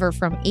Pod cover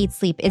from 8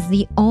 Sleep is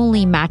the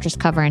only mattress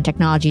cover and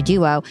technology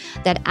duo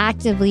that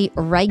actively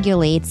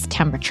regulates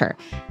temperature,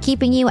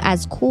 keeping you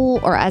as cool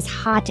or as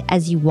hot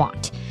as you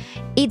want.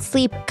 8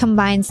 Sleep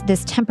combines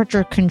this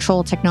temperature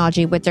control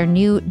technology with their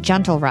new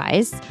Gentle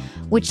Rise,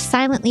 which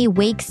silently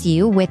wakes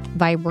you with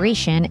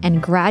vibration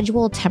and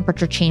gradual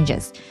temperature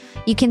changes.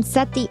 You can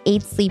set the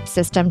 8 Sleep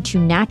system to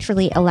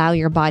naturally allow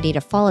your body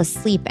to fall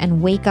asleep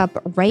and wake up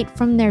right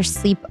from their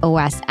Sleep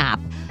OS app,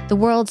 the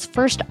world's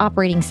first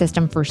operating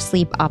system for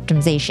sleep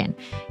optimization.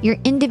 Your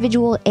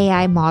individual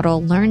AI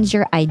model learns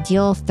your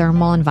ideal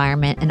thermal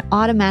environment and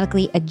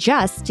automatically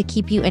adjusts to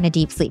keep you in a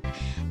deep sleep.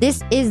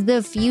 This is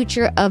the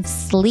future of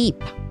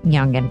sleep,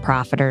 young and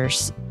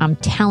profiters. I'm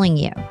telling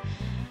you.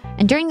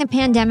 And during the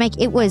pandemic,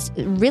 it was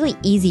really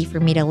easy for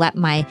me to let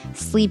my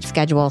sleep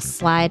schedule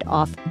slide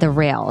off the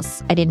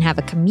rails. I didn't have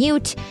a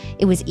commute.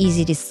 It was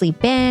easy to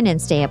sleep in and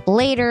stay up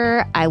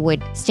later. I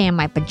would stay in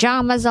my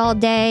pajamas all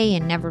day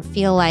and never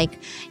feel like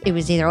it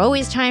was either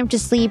always time to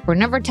sleep or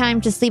never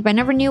time to sleep. I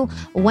never knew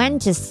when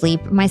to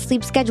sleep. My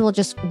sleep schedule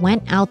just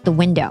went out the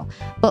window.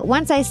 But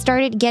once I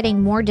started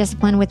getting more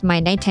disciplined with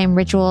my nighttime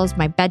rituals,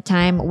 my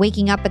bedtime,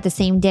 waking up at the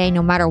same day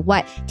no matter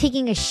what,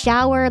 taking a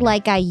shower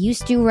like I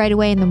used to right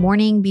away in the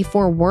morning before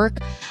work,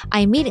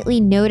 I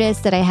immediately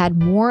noticed that I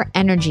had more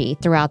energy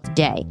throughout the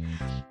day.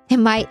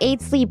 And my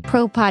 8 Sleep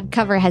Pro Pod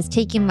cover has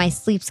taken my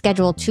sleep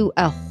schedule to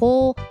a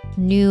whole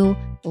new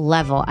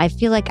level. I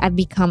feel like I've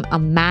become a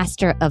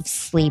master of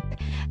sleep.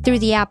 Through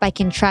the app, I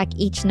can track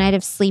each night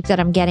of sleep that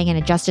I'm getting and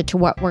adjust it to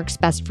what works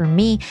best for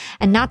me.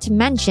 And not to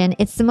mention,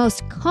 it's the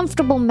most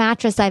comfortable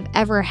mattress I've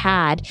ever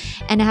had.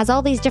 And it has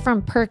all these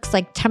different perks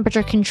like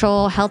temperature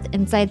control, health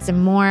insights,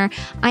 and more.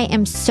 I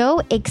am so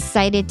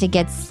excited to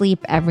get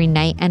sleep every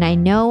night, and I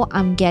know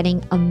I'm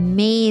getting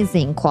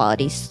amazing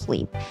quality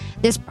sleep.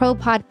 This Pro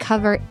Pod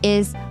cover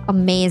is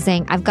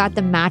amazing. I've got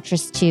the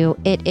mattress too.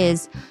 It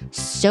is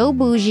so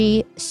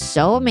bougie,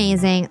 so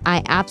amazing.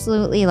 I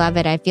absolutely love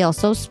it. I feel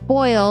so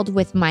spoiled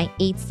with my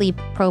 8 Sleep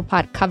Pro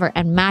Pod cover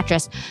and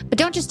mattress. But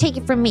don't just take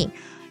it from me.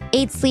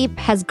 8 Sleep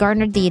has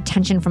garnered the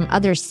attention from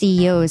other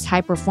CEOs, high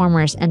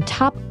performers, and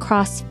top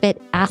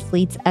CrossFit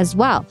athletes as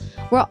well.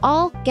 We're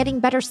all getting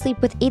better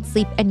sleep with 8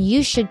 Sleep, and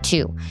you should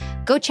too.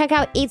 Go check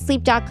out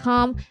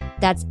 8sleep.com.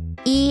 That's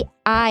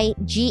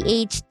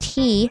EIGHT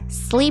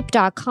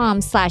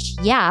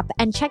sleep.com/YAP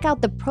and check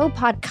out the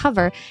ProPod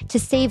cover to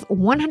save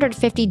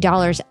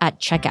 $150 at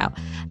checkout.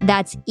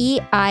 That's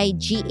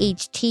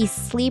EIGHT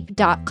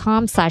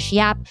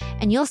sleep.com/YAP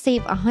and you'll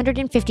save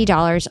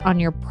 $150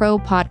 on your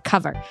ProPod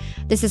cover.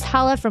 This is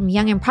Hala from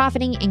Young and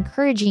Profiting,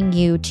 encouraging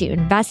you to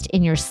invest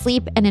in your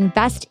sleep and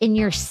invest in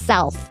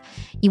yourself.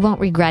 You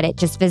won't regret it.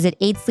 Just visit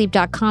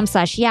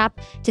 8sleep.com/YAP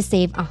to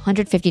save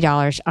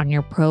 $150 on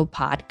your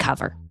ProPod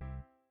cover.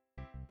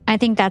 I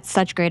think that's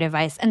such great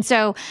advice. And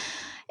so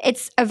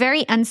it's a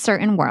very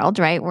uncertain world,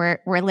 right? We're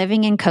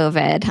living in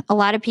COVID. A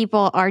lot of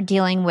people are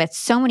dealing with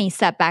so many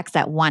setbacks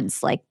at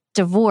once, like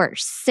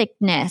divorce,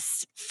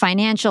 sickness,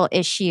 financial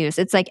issues.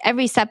 It's like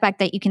every setback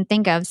that you can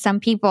think of,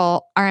 some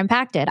people are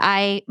impacted.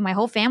 My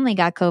whole family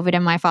got COVID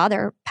and my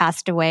father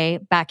passed away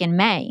back in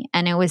May.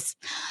 And it was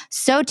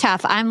so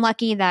tough. I'm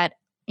lucky that,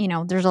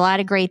 there's a lot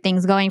of great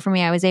things going for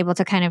me. I was able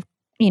to kind of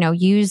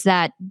use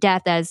that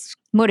death as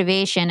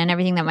motivation and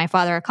everything that my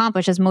father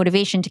accomplished as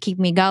motivation to keep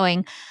me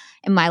going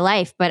in my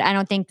life. But I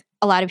don't think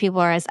a lot of people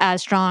are as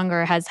strong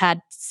or has had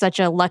such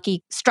a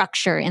lucky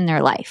structure in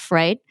their life,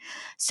 right?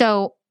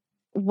 So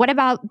what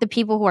about the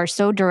people who are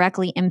so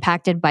directly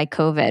impacted by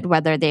COVID,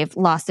 whether they've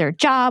lost their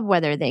job,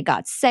 whether they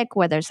got sick,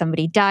 whether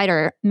somebody died,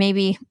 or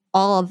maybe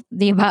all of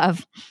the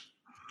above?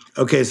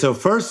 Okay, so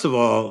first of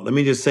all, let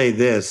me just say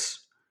this,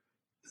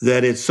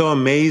 that it's so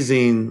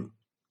amazing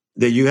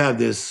that you have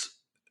this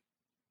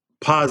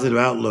positive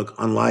outlook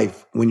on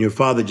life when your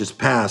father just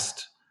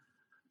passed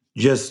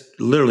just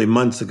literally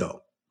months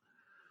ago.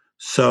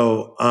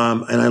 So,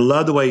 and I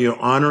love the way you're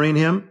honoring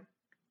him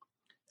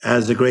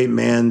as a great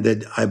man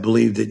that I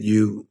believe that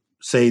you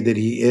say that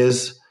he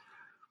is.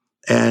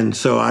 And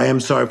so I am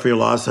sorry for your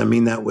loss. I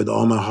mean that with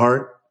all my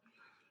heart.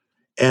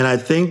 And I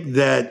think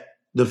that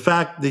the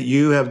fact that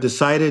you have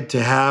decided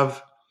to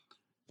have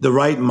the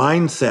right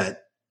mindset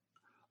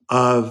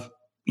of,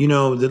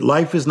 that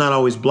life is not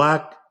always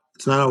black,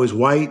 it's not always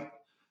white,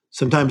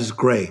 sometimes it's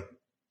gray.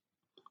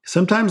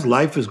 Sometimes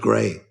life is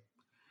gray,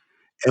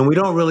 and we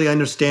don't really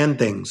understand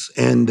things.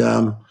 And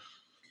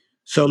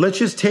so let's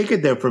just take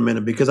it there for a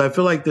minute, because I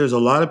feel like there's a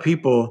lot of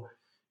people,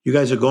 you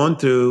guys are going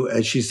through,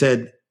 as she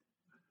said,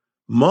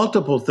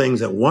 multiple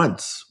things at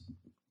once.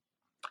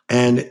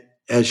 And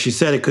as she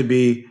said, it could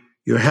be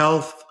your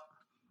health,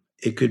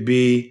 it could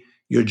be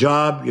your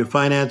job, your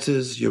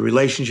finances, your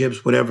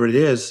relationships, whatever it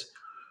is.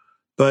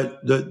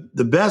 But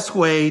the best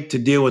way to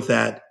deal with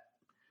that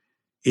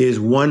is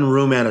one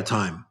room at a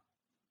time.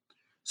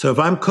 So if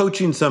I'm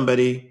coaching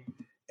somebody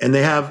and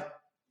they have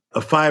a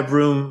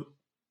 5-room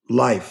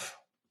life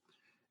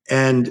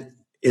and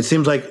it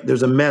seems like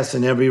there's a mess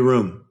in every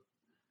room,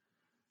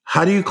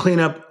 how do you clean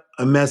up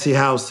a messy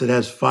house that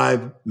has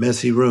 5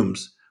 messy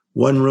rooms?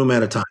 One room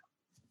at a time.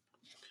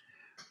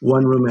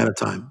 One room at a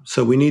time.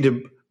 So we need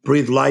to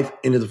breathe life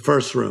into the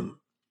first room,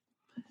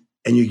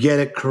 and you get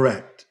it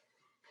correct.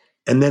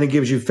 And then it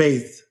gives you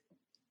faith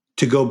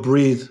to go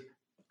breathe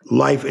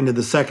life into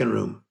the second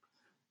room,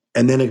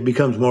 and then it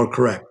becomes more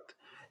correct.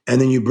 And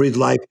then you breathe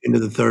life into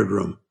the third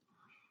room.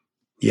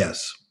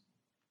 Yes.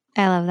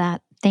 I love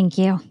that. Thank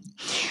you.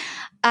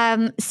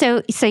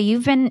 So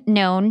you've been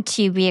known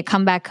to be a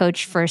comeback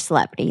coach for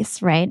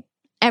celebrities, right?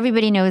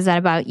 Everybody knows that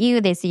about you.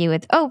 They see you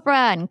with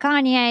Oprah and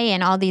Kanye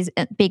and all these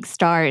big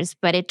stars.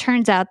 But it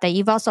turns out that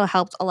you've also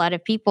helped a lot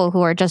of people who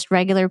are just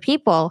regular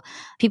people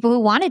who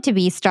wanted to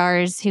be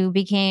stars, who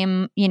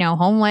became,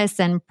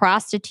 homeless and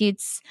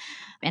prostitutes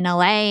in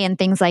LA and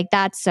things like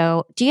that.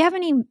 So do you have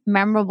any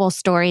memorable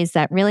stories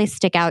that really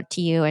stick out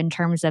to you in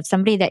terms of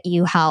somebody that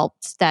you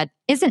helped that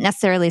isn't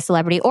necessarily a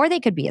celebrity, or they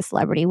could be a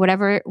celebrity,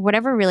 whatever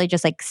really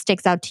just like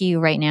sticks out to you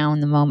right now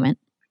in the moment?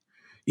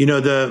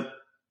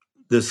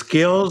 The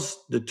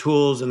skills, the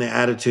tools, and the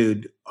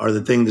attitude are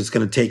the thing that's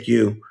going to take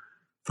you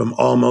from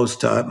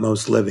almost to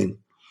utmost living.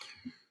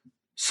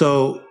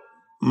 So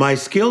my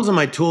skills and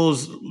my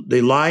tools,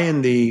 they lie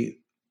in the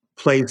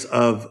place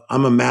of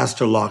I'm a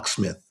master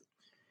locksmith.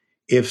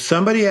 If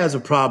somebody has a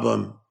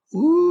problem,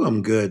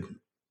 I'm good.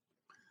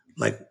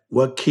 Like,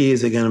 what key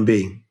is it going to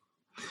be?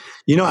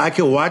 I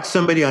can watch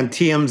somebody on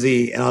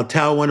TMZ and I'll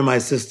tell one of my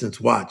assistants,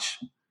 watch,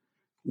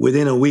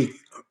 within a week,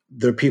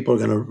 their people are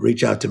going to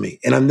reach out to me.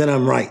 And then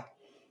I'm right,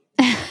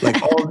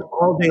 like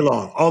all day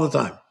long, all the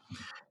time,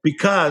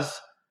 because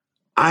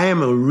I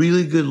am a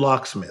really good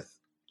locksmith.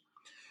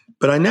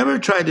 But I never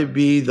tried to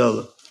be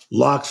the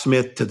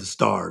locksmith to the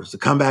stars, the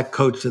comeback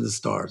coach to the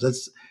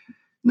stars.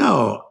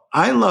 No,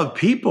 I love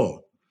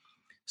people.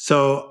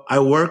 So I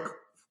work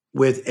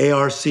with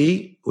ARC,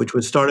 which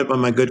was started by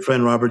my good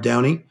friend Robert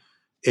Downey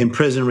in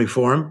prison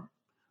reform.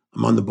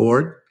 I'm on the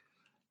board.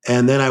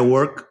 And then I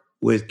work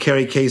with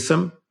Carrie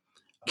Kasem.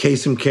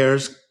 Kasem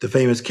Cares, the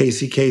famous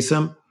Casey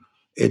Kasem.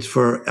 It's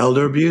for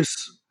elder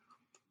abuse.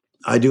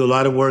 I do a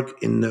lot of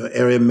work in the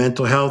area of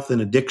mental health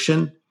and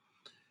addiction,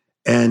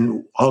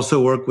 and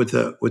also work with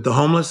the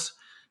homeless,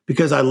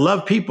 because I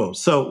love people.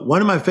 So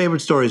one of my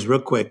favorite stories,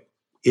 real quick,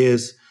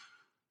 is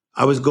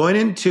I was going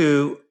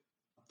into,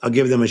 I'll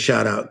give them a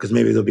shout out because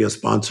maybe they'll be a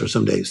sponsor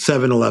someday,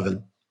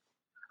 7-Eleven.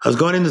 I was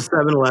going into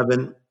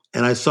 7-Eleven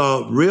and I saw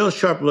a real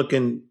sharp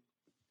looking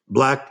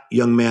black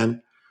young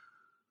man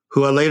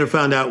who I later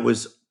found out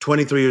was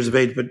 23 years of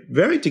age, but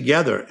very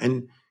together.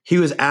 And he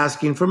was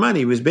asking for money.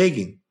 He was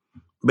begging,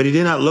 but he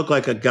did not look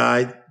like a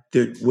guy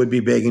that would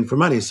be begging for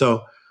money.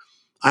 So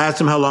I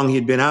asked him how long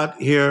he'd been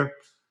out here.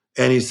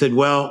 And he said,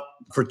 well,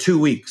 for 2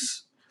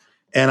 weeks.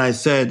 And I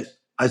said,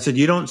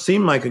 you don't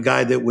seem like a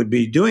guy that would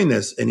be doing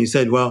this. And he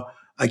said, well,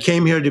 I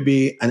came here to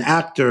be an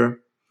actor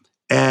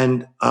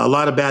and a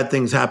lot of bad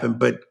things happened,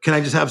 but can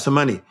I just have some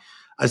money?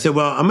 I said,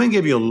 well, I'm going to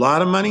give you a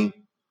lot of money.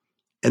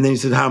 And then he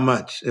said, how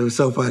much? It was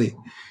so funny.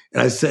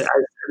 And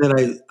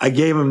I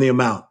gave him the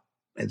amount.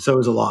 And so it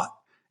was a lot.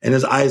 And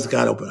his eyes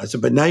got open. I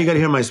said, but now you got to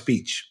hear my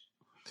speech.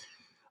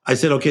 I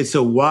said, okay,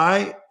 so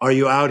why are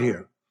you out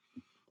here?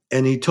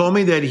 And he told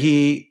me that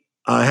he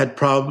had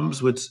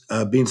problems with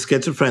being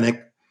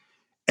schizophrenic,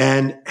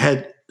 and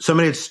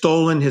somebody had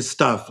stolen his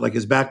stuff, like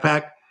his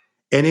backpack,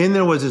 and in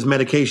there was his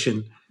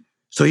medication.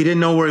 So he didn't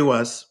know where he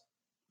was.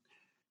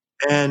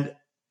 And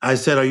I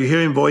said, are you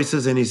hearing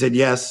voices? And he said,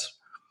 yes.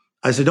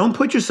 I said, don't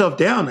put yourself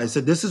down. I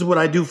said, this is what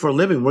I do for a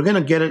living. We're going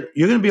to get it.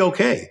 You're going to be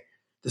okay.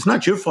 It's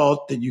not your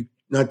fault that you're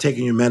not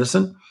taking your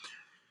medicine.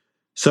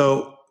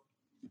 So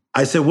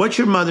I said, what's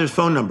your mother's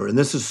phone number? And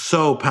this is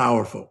so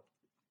powerful.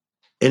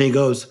 And he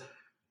goes,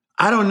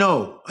 I don't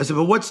know. I said,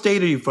 but what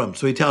state are you from?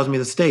 So he tells me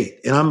the state.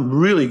 And I'm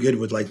really good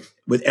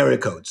with area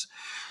codes.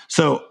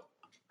 So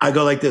I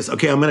go like this.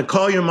 Okay, I'm going to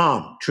call your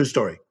mom. True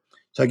story.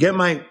 So I get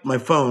my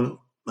phone,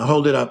 I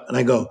hold it up and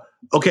I go,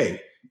 okay,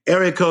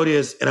 area code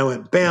is, and I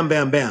went bam,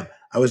 bam, bam.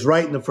 I was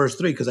right in the first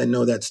 3 because I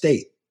know that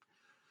state.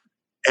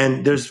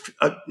 And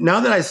now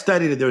that I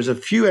studied it, there's a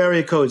few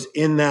area codes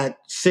in that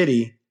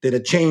city that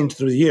had changed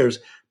through the years,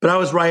 but I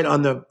was right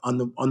on the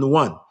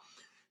one.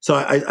 So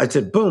I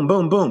said, boom,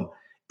 boom, boom.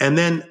 And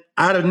then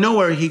out of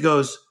nowhere, he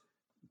goes,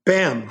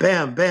 bam,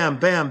 bam, bam,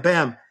 bam,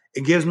 bam.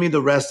 It gives me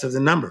the rest of the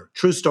number.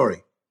 True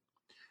story.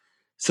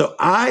 So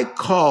I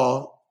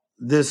call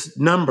this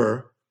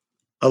number.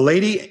 A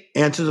lady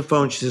answers the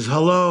phone. She says,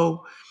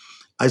 hello.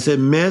 I said,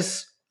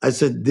 Miss, I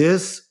said,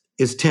 this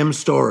is Tim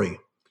Storey.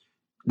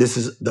 This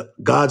is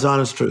God's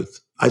honest truth.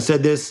 I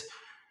said this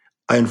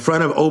in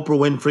front of Oprah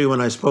Winfrey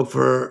when I spoke for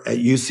her at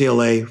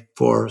UCLA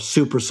for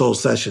Super Soul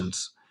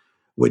Sessions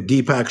with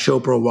Deepak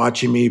Chopra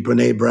watching me,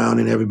 Brene Brown,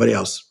 and everybody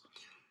else.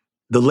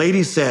 The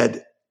lady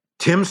said,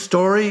 Tim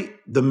Storey,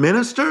 the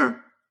minister?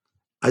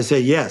 I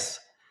said, yes.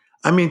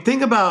 I mean,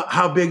 think about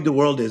how big the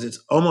world is. It's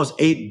almost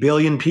 8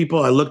 billion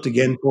people. I looked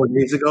again 4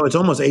 days ago. It's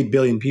almost 8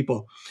 billion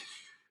people.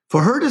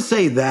 For her to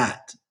say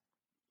that,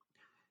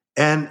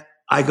 and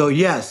I go,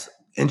 yes.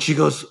 And she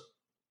goes,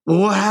 well,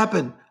 what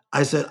happened?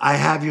 I said, I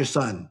have your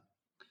son.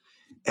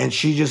 And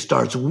she just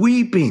starts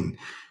weeping.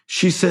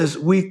 She says,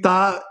 we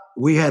thought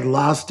we had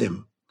lost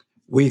him.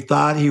 We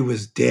thought he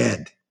was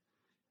dead.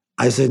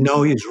 I said,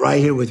 no, he's right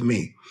here with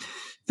me.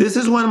 This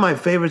is one of my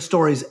favorite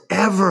stories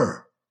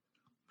ever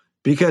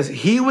because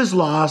he was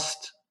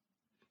lost.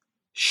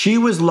 She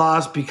was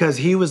lost because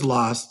he was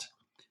lost.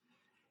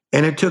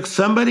 And it took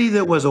somebody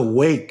that was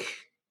awake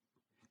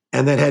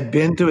and that had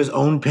been through his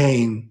own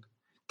pain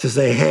to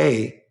say,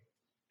 hey,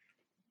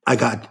 I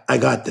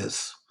got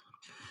this.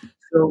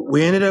 So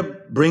we ended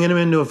up bringing him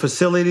into a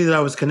facility that I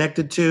was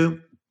connected to,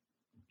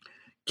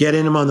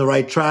 getting him on the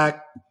right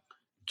track,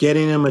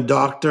 getting him a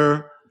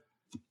doctor.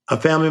 A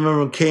family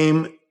member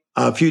came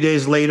a few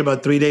days later,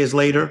 about 3 days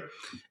later,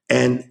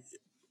 and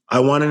I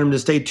wanted him to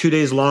stay 2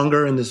 days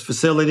longer in this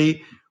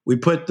facility. We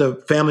put the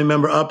family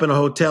member up in a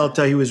hotel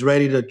till he was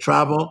ready to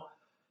travel,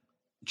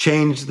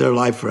 changed their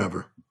life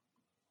forever.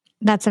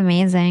 That's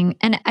amazing.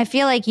 And I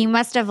feel like you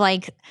must have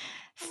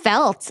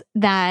felt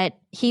that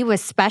he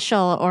was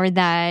special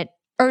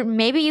or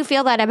maybe you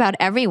feel that about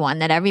everyone,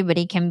 that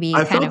everybody can be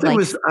I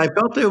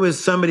felt it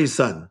was somebody's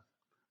son.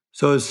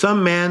 So it's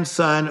some man's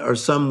son or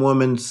some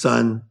woman's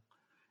son.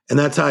 And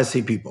that's how I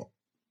see people.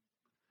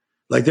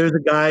 Like there's a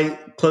guy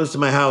close to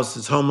my house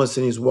that's homeless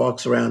and he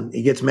walks around.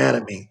 He gets mad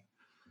at me.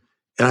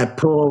 And I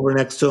pull over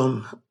next to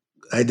him.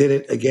 I did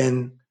it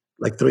again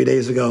like 3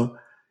 days ago.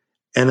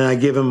 And then I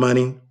give him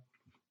money.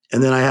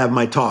 And then I have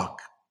my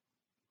talk.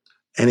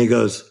 And he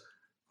goes,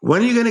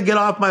 when are you going to get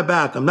off my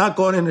back? I'm not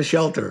going into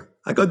shelter.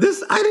 I go, I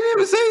didn't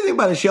even say anything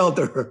about a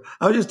shelter.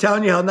 I was just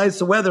telling you how nice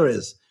the weather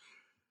is.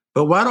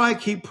 But why do I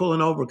keep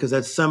pulling over? Because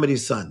that's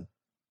somebody's son.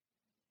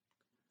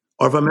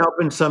 Or if I'm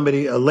helping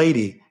somebody, a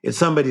lady, it's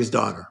somebody's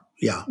daughter.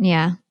 Yeah.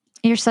 Yeah.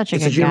 You're such a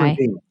good guy.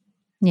 Being.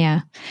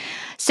 Yeah.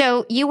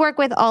 So you work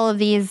with all of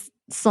these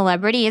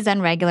celebrities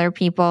and regular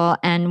people.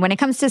 And when it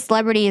comes to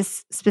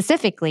celebrities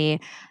specifically,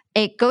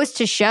 it goes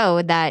to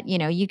show that,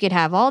 you could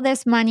have all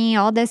this money,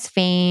 all this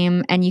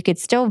fame, and you could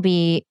still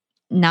be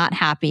not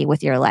happy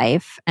with your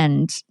life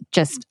and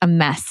just a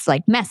mess,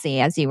 like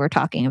messy, as you were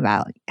talking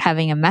about,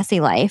 having a messy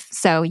life.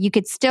 So you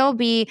could still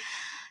be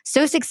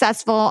so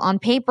successful on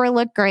paper,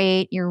 look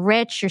great. You're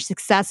rich, you're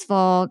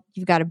successful,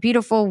 you've got a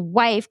beautiful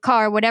wife,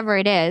 car, whatever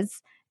it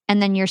is,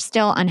 and then you're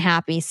still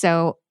unhappy.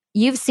 So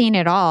you've seen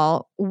it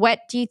all.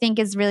 What do you think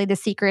is really the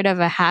secret of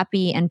a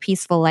happy and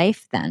peaceful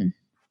life then?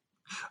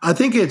 I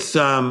think it's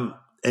and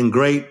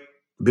great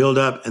build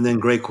up and then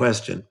great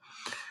question.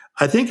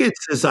 I think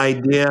it's this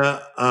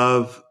idea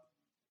of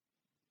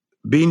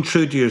being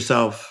true to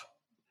yourself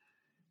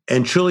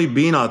and truly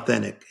being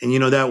authentic. And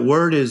that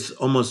word is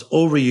almost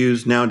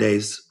overused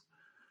nowadays,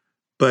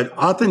 but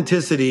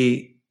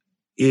authenticity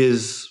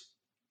is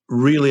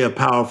really a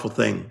powerful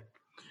thing.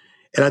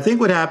 And I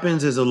think what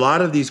happens is a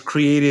lot of these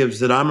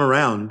creatives that I'm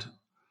around,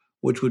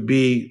 which would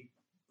be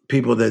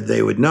people that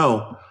they would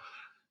know,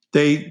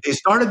 they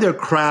started their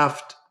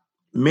craft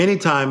many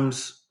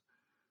times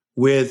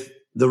with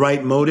the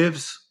right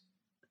motives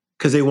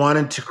because they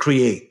wanted to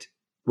create,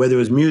 whether it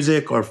was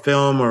music or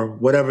film or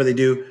whatever they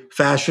do,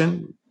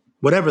 fashion,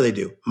 whatever they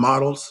do,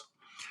 models.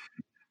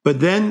 But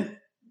then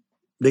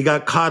they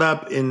got caught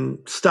up in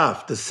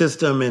stuff, the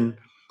system, and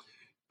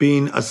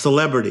being a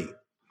celebrity.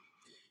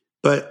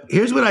 But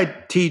here's what I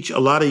teach a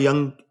lot of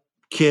young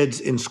kids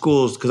in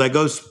schools, because I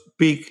go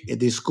speak at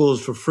these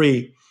schools for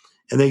free,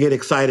 and they get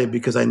excited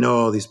because I know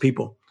all these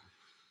people.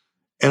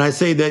 And I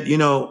say that,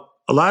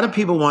 a lot of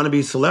people want to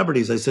be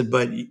celebrities. I said,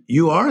 but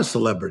you are a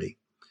celebrity.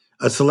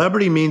 A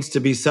celebrity means to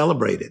be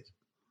celebrated.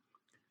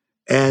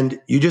 And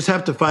you just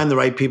have to find the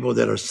right people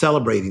that are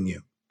celebrating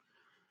you.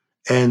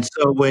 And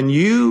so when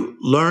you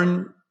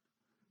learn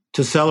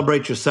to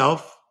celebrate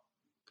yourself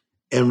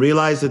and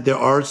realize that there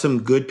are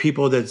some good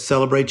people that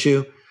celebrate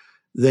you,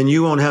 then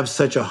you won't have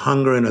such a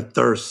hunger and a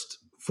thirst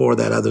for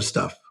that other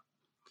stuff.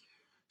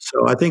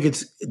 So I think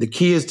the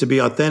key is to be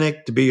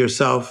authentic, to be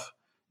yourself,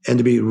 and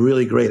to be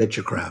really great at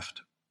your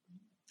craft.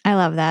 I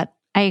love that.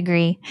 I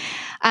agree.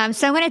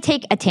 So I'm going to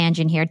take a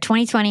tangent here.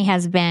 2020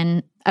 has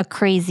been a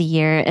crazy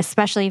year,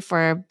 especially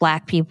for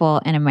Black people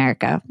in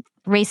America.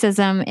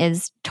 Racism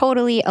is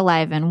totally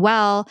alive and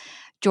well.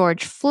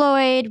 George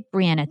Floyd,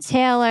 Breonna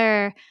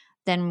Taylor,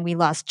 then we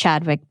lost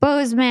Chadwick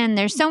Boseman.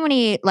 There's so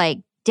many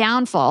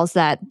downfalls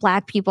that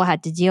Black people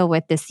had to deal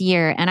with this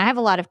year. And I have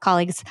a lot of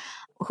colleagues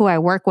who I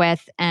work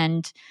with,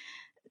 and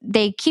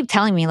they keep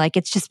telling me like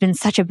it's just been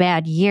such a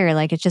bad year.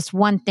 Like it's just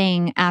one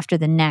thing after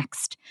the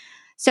next.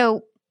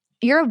 So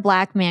you're a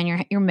Black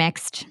man, you're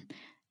mixed,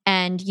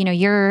 and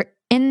you're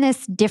in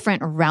this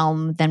different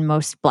realm than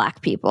most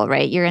Black people,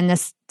 right? You're in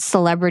this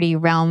celebrity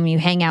realm. You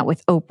hang out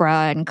with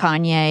Oprah and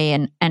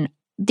Kanye, and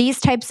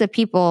these types of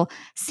people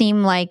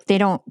seem like they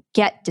don't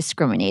get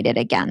discriminated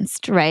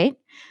against, right?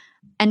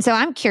 And so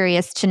I'm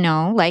curious to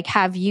know, like,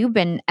 have you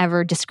been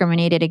ever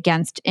discriminated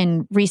against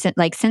in recent,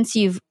 like, since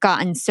you've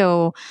gotten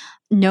so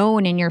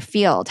known in your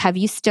field? Have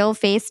you still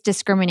faced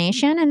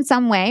discrimination in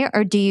some way,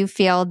 or do you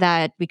feel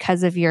that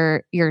because of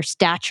your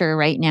stature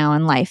right now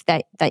in life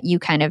that you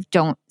kind of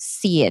don't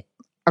see it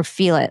or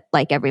feel it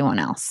like everyone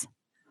else?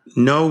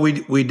 No,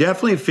 we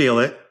definitely feel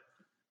it.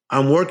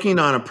 I'm working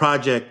on a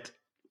project,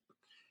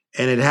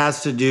 and it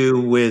has to do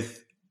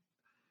with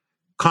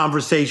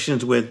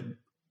conversations with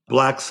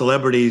Black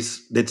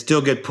celebrities that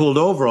still get pulled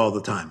over all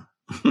the time.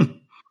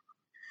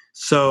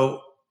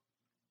 So,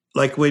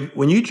 like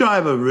when you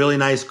drive a really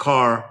nice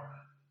car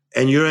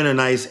and you're in a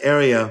nice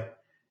area,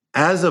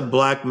 as a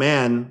Black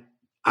man,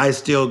 I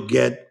still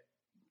get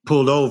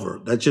pulled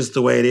over. That's just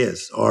the way it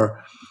is.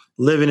 Or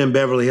living in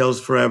Beverly Hills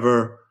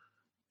forever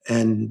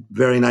and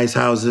very nice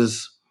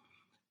houses,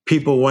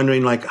 people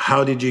wondering like,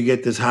 how did you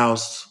get this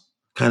house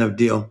kind of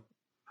deal.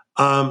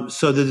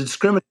 So the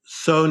discrimination,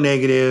 so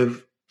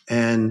negative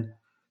and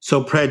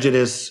so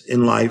prejudiced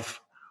in life,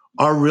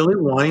 are really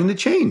wanting to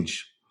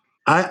change.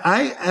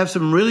 I have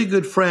some really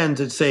good friends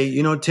that say,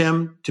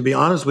 Tim, to be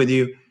honest with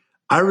you,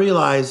 I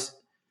realize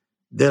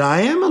that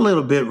I am a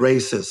little bit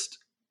racist.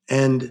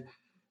 And,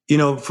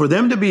 for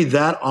them to be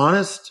that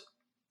honest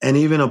and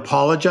even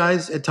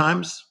apologize at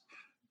times.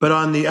 But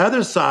on the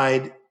other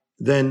side,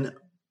 then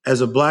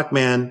as a Black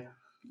man,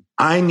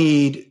 I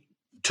need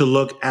to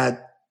look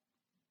at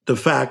the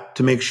fact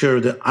to make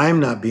sure that I'm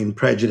not being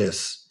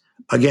prejudiced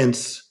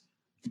against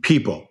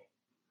people,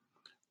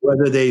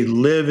 whether they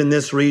live in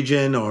this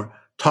region or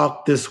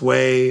talk this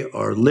way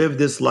or live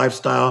this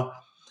lifestyle.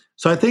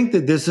 So I think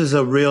that this is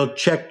a real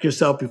check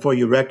yourself before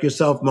you wreck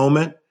yourself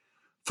moment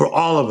for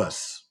all of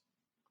us.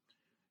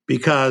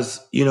 Because,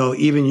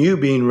 even you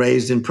being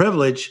raised in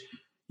privilege,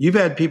 you've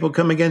had people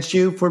come against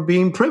you for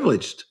being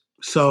privileged.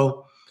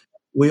 So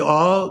we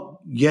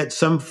all get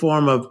some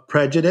form of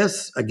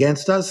prejudice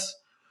against us.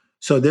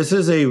 So this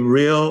is a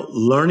real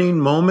learning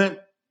moment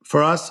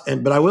for us.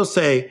 But I will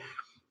say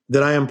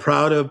that I am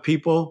proud of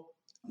people.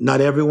 Not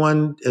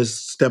everyone has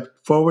stepped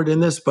forward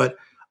in this, but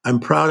I'm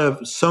proud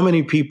of so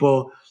many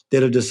people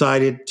that have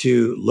decided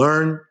to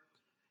learn,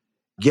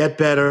 get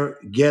better,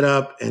 get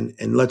up,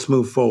 and let's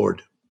move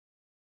forward.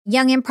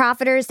 Young and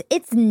profiters,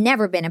 it's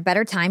never been a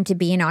better time to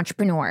be an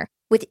entrepreneur.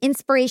 With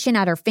inspiration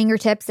at our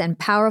fingertips and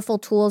powerful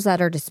tools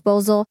at our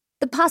disposal,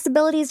 the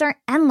possibilities are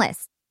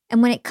endless.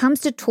 And when it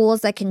comes to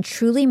tools that can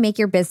truly make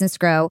your business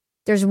grow,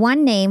 there's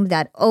one name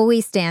that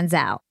always stands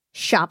out: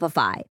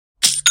 Shopify.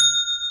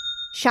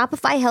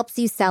 Shopify helps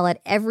you sell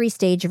at every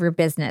stage of your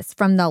business,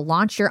 from the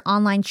launch your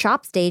online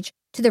shop stage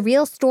to the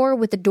real store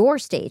with the door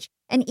stage,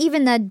 and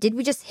even the did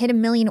we just hit 1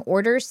 million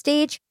orders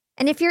stage?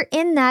 And if you're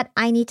in that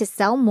I need to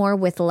sell more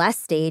with less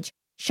stage,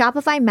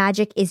 Shopify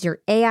Magic is your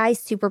AI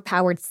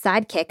superpowered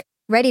sidekick,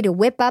 ready to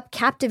whip up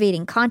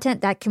captivating content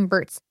that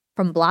converts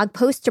from blog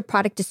posts to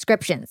product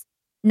descriptions.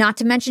 Not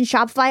to mention,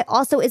 Shopify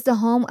also is the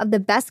home of the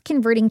best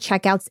converting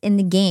checkouts in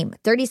the game,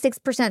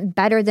 36%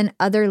 better than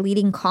other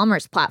leading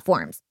commerce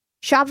platforms.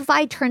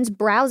 Shopify turns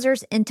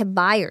browsers into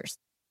buyers.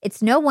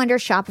 It's no wonder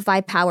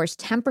Shopify powers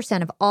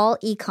 10% of all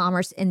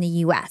e-commerce in the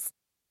US.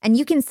 And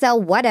you can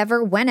sell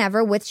whatever,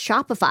 whenever with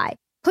Shopify.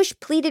 Push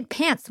pleated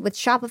pants with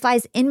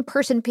Shopify's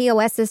in-person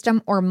POS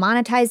system, or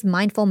monetize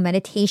mindful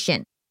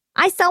meditation.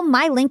 I sell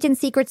my LinkedIn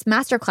Secrets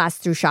Masterclass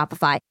through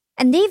Shopify,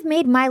 and they've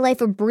made my life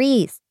a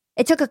breeze.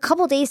 It took a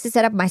couple days to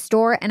set up my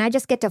store, and I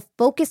just get to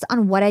focus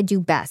on what I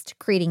do best,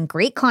 creating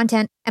great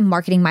content and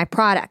marketing my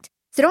product.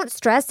 So don't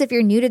stress if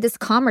you're new to this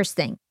commerce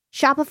thing.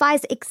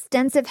 Shopify's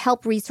extensive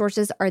help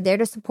resources are there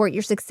to support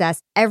your success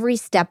every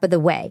step of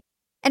the way.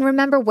 And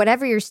remember,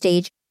 whatever your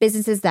stage,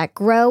 businesses that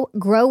grow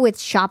with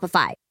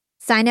Shopify.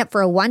 Sign up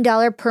for a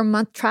 $1 per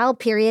month trial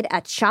period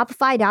at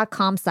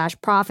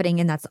shopify.com/profiting,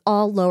 and that's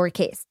all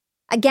lowercase.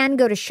 Again,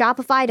 go to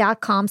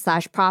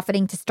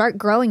shopify.com/profiting to start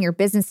growing your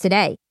business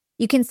today.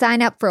 You can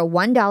sign up for a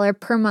 $1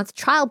 per month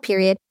trial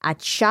period at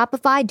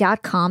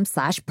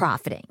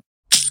shopify.com/profiting.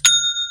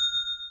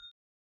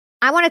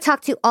 I want to talk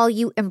to all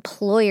you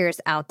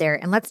employers out there,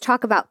 and let's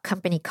talk about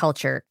company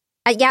culture.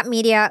 At Yap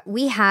Media,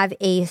 we have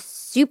a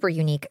super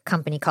unique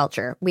company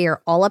culture. We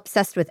are all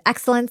obsessed with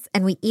excellence,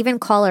 and we even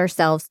call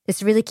ourselves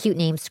this really cute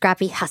name,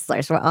 Scrappy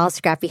Hustlers. We're all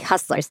Scrappy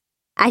Hustlers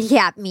at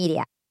Yap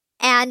Media.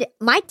 And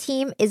my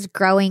team is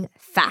growing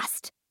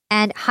fast.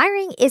 And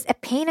hiring is a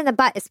pain in the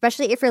butt,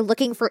 especially if you're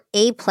looking for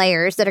A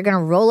players that are going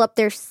to roll up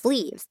their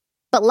sleeves.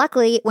 But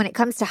luckily, when it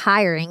comes to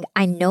hiring,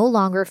 I no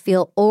longer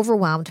feel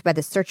overwhelmed by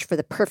the search for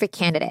the perfect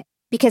candidate,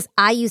 because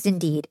I use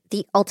Indeed,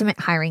 the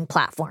ultimate hiring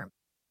platform.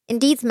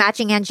 Indeed's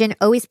matching engine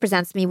always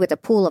presents me with a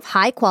pool of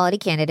high-quality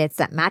candidates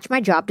that match my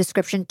job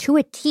description to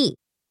a T.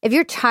 If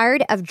you're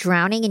tired of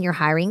drowning in your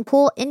hiring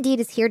pool, Indeed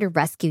is here to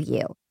rescue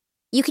you.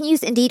 You can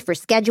use Indeed for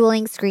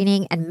scheduling,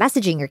 screening, and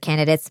messaging your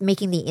candidates,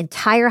 making the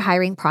entire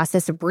hiring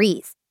process a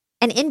breeze.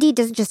 And Indeed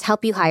doesn't just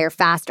help you hire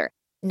faster.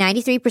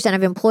 93%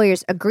 of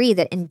employers agree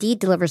that Indeed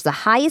delivers the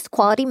highest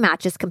quality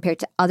matches compared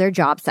to other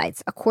job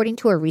sites, according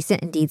to a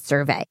recent Indeed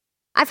survey.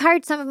 I've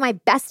hired some of my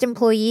best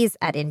employees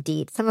at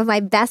Indeed, some of my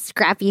best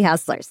scrappy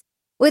hustlers.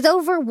 With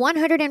over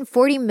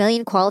 140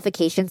 million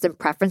qualifications and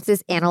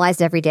preferences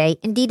analyzed every day,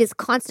 Indeed is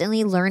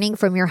constantly learning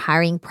from your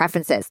hiring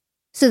preferences.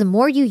 So the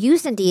more you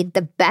use Indeed,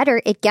 the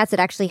better it gets at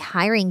actually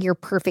hiring your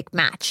perfect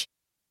match.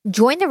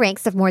 Join the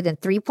ranks of more than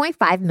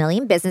 3.5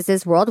 million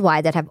businesses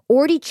worldwide that have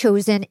already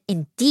chosen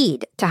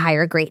Indeed to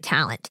hire great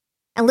talent.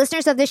 And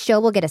listeners of this show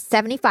will get a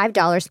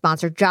 $75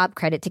 sponsored job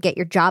credit to get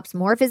your jobs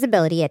more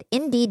visibility at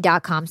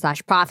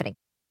Indeed.com/profiting.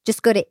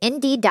 Just go to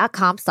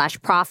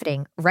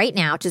Indeed.com/profiting right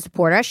now to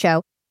support our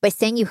show by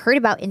saying you heard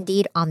about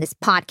Indeed on this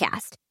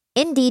podcast.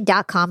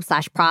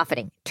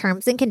 Indeed.com/profiting.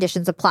 Terms and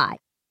conditions apply.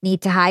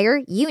 Need to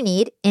hire? You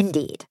need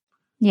Indeed.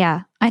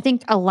 Yeah, I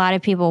think a lot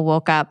of people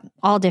woke up,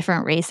 all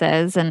different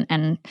races,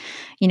 and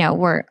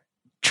we're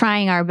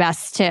trying our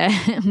best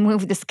to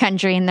move this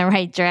country in the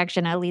right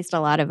direction. At least a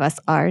lot of us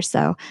are.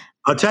 So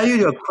I'll tell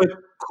you a quick,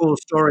 cool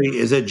story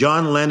is that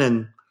John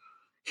Lennon,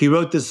 he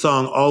wrote this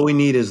song, All We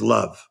Need Is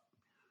Love.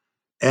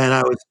 And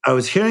I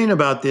was hearing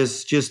about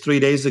this just 3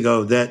 days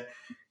ago, that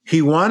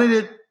he wanted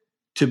it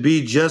to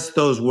be just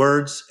those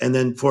words and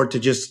then for it to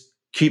just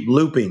keep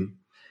looping.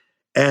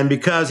 And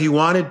because he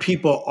wanted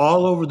people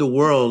all over the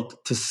world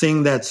to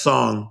sing that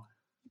song,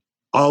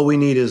 All We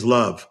Need Is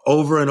Love,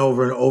 over and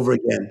over and over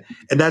again.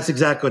 And that's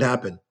exactly what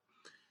happened.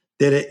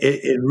 That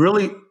it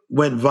really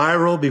went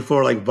viral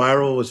before like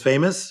viral was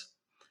famous.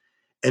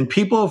 And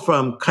people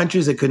from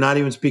countries that could not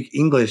even speak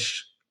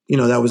English,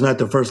 that was not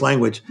their first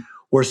language,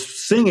 were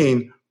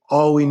singing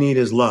All We Need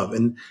Is Love.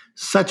 And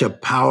such a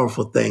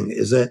powerful thing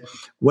is that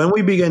when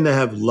we begin to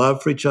have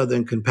love for each other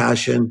and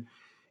compassion,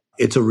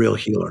 it's a real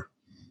healer.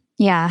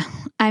 yeah,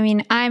 I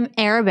mean, I'm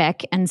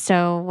Arabic. And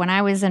so when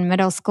I was in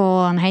middle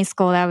school and high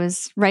school, that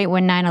was right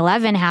when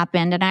 9/11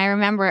 happened. And I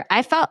remember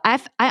I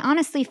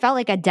honestly felt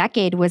like a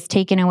decade was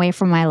taken away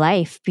from my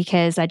life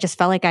because I just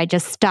felt like I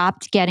just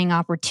stopped getting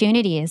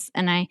opportunities.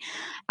 And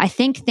I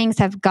think things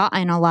have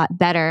gotten a lot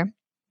better.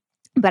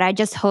 But I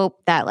just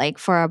hope that like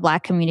for our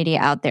Black community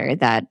out there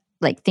that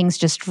like things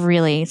just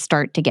really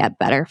start to get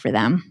better for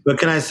them. But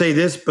can I say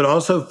this, but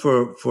also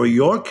for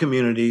your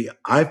community,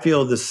 I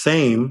feel the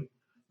same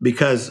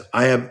because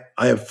I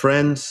have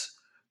friends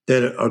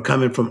that are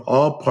coming from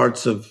all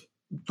parts of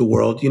the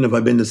world. If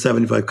I've been to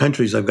 75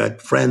 countries, I've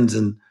got friends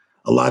in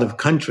a lot of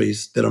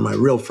countries that are my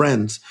real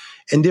friends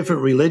and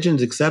different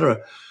religions, et cetera.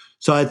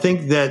 So I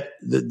think that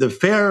the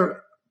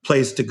fair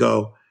place to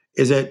go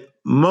is that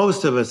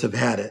most of us have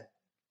had it.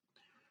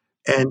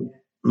 And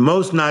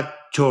most not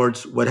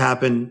towards what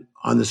happened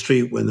on the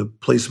street when the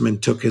policeman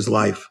took his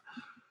life,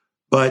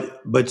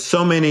 but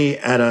so many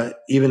at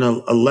even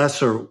a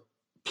lesser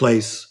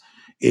place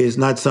is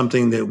not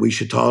something that we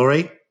should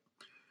tolerate,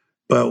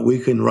 but we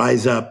can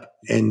rise up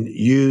and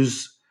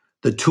use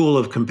the tool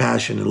of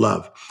compassion and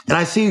love. And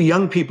I see a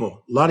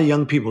lot of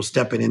young people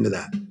stepping into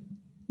that.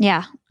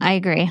 Yeah, I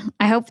agree.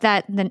 I hope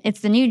that it's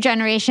the new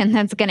generation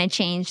that's going to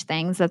change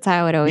things. That's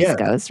how it always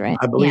goes, right?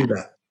 I believe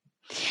that.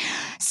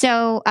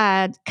 So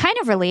kind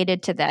of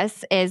related to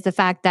this is the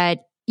fact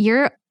that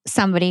you're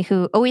somebody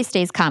who always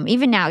stays calm.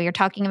 Even now, you're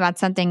talking about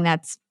something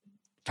that's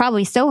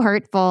probably so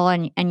hurtful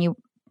and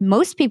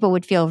most people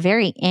would feel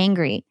very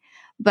angry,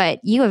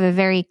 but you have a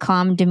very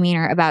calm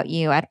demeanor about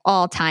you at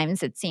all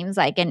times, it seems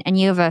like. And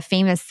you have a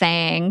famous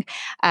saying,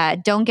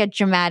 don't get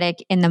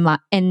dramatic in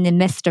the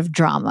midst of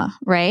drama,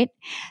 right?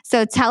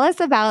 So tell us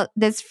about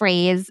this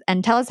phrase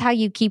and tell us how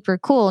you keep your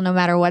cool no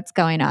matter what's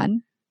going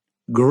on.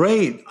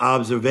 Great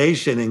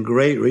observation and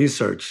great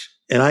research.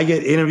 And I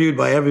get interviewed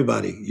by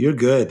everybody. You're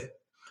good.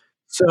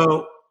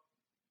 So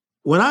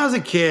when I was a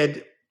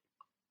kid,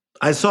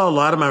 I saw a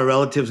lot of my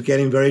relatives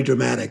getting very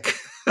dramatic.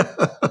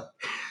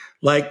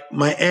 Like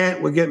my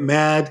aunt would get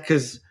mad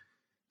because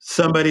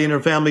somebody in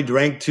her family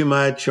drank too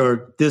much,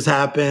 or this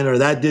happened, or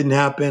that didn't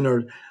happen,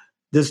 or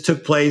this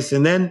took place.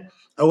 And then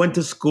I went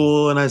to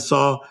school and I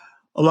saw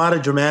a lot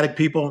of dramatic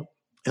people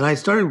and I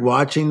started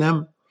watching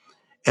them.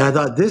 And I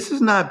thought, this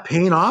is not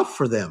paying off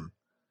for them.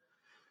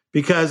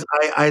 Because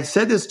I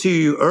said this to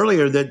you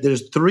earlier, that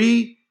there's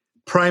 3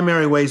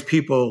 primary ways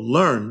people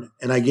learn.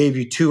 And I gave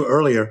you 2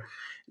 earlier.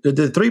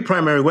 The 3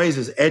 primary ways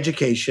is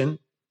education.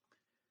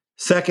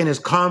 Second is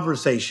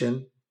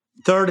conversation.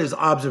 Third is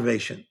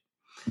observation.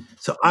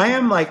 So I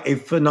am like a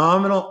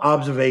phenomenal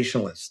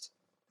observationalist.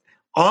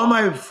 All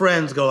my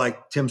friends go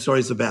like, Tim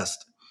Storey's the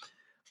best.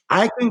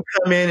 I can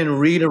come in and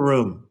read a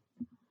room,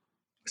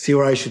 see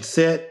where I should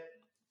sit,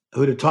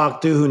 who to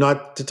talk to, who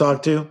not to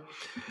talk to.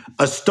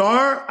 A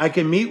star, I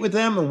can meet with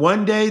them, and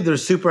one day they're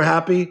super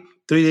happy.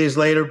 3 days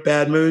later,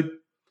 bad mood.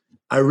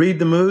 I read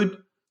the mood,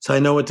 so I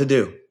know what to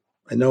do.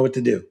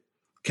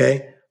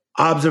 Okay?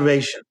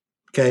 Observation.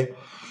 Okay.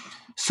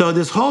 So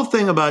this whole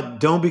thing about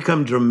don't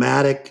become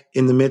dramatic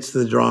in the midst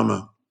of the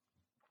drama.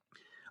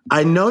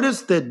 I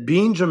noticed that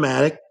being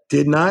dramatic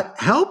did not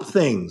help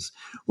things,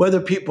 whether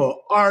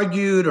people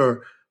argued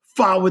or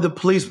fought with a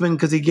policeman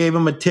because he gave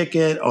them a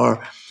ticket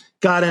or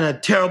got in a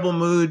terrible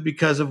mood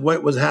because of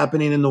what was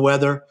happening in the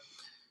weather.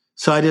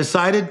 So I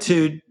decided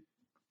to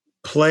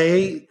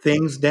play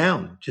things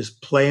down,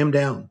 just play them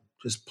down,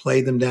 just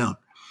play them down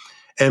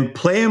and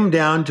play them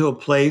down to a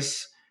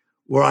place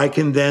where I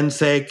can then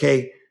say,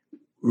 okay,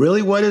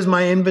 really, what is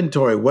my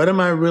inventory? What am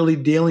I really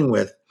dealing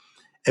with?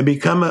 And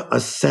become a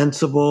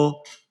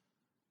sensible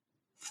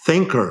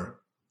thinker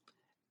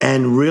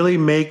and really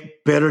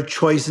make better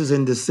choices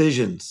and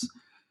decisions.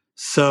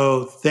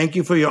 So thank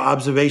you for your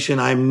observation.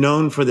 I'm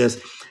known for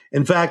this.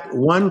 In fact,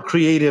 one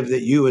creative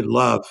that you would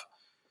love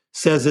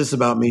says this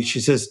about me.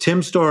 She says,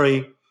 Tim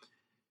Storey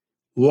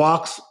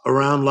walks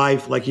around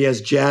life like he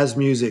has jazz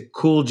music,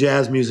 cool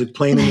jazz music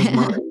playing in his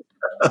mind.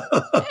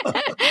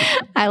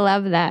 I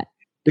love that.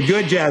 The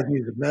good jazz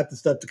music, not the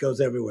stuff that goes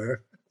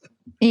everywhere.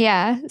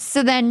 Yeah.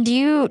 So then do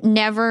you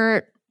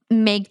never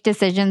make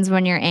decisions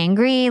when you're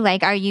angry?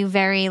 Like, are you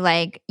very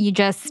like, you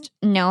just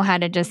know how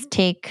to just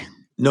take.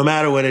 No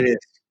matter what it is.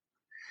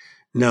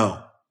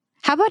 No.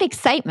 How about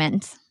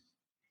excitement?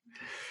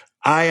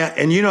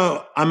 And you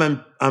know,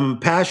 I'm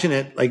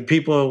passionate, like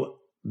people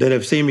that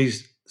have seen me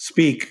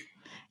speak.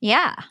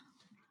 Yeah.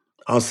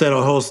 I'll set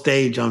a whole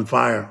stage on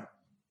fire.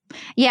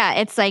 Yeah.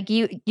 It's like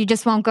you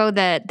just won't go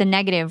the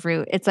negative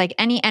route. It's like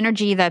any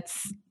energy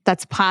that's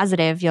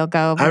positive, you'll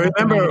go. I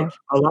remember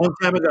a long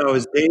time ago, I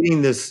was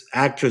dating this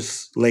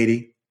actress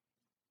lady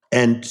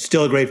and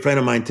still a great friend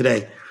of mine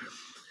today.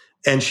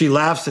 And she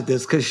laughs at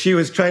this because she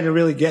was trying to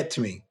really get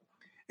to me.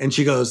 And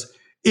she goes,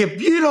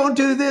 if you don't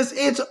do this,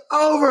 it's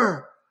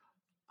over.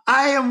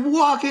 I am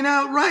walking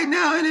out right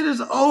now and it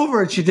is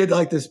over. And she did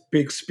like this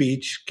big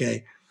speech.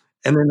 Okay.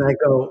 And then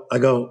I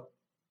go,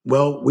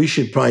 well, we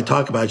should probably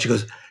talk about it. She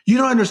goes, you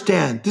don't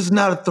understand. This is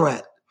not a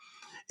threat.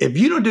 If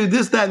you don't do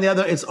this, that, and the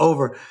other, it's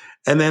over.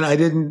 And then I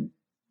didn't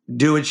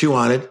do what she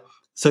wanted.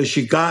 So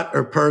she got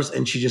her purse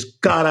and she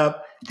just got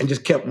up and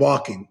just kept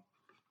walking.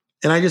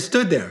 And I just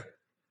stood there.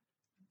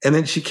 And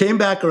then she came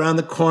back around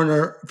the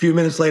corner a few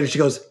minutes later. She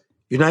goes,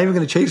 you're not even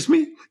going to chase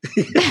me?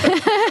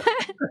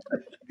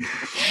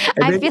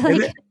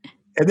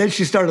 And then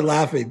she started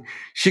laughing.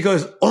 She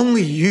goes,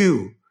 only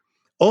you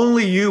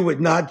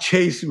would not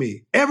chase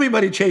me.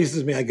 Everybody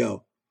chases me. I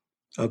go,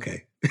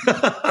 okay.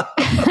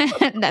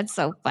 That's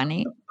so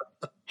funny.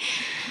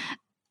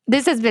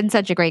 This has been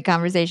such a great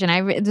conversation.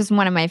 This is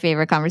one of my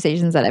favorite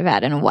conversations that I've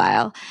had in a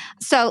while.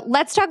 So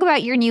let's talk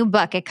about your new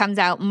book. It comes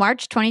out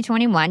March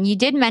 2021. You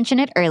did mention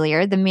it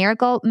earlier, The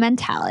Miracle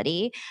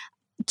Mentality.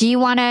 Do you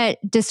want to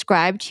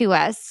describe to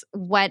us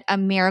what a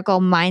miracle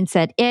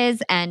mindset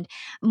is, and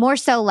more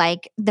so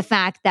like the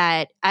fact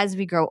that as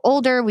we grow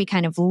older, we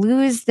kind of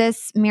lose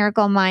this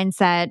miracle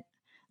mindset?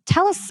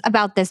 Tell us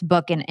about this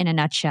book in a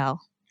nutshell.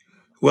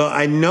 Well,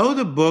 I know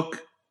the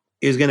book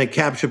is going to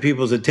capture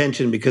people's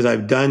attention because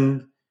I've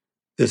done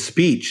the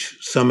speech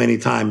so many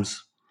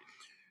times.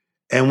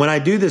 And when I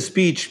do the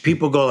speech,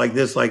 people go like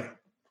this, like,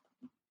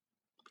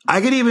 I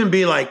could even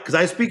be like, because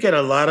I speak at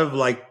a lot of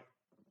like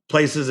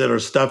places that are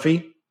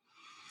stuffy.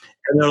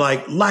 And they're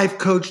like, life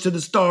coach to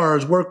the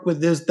stars, work with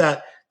this,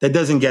 that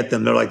doesn't get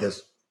them. They're like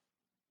this.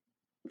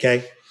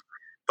 Okay.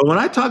 But when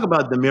I talk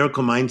about the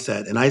miracle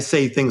mindset and I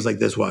say things like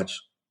this, watch.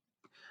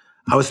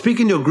 I was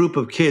speaking to a group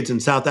of kids in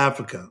South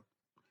Africa.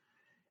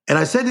 And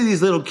I said to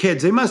these little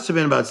kids, they must have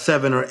been about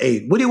 7 or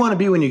 8, what do you want to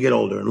be when you get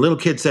older? And a little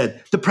kid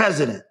said, the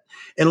president.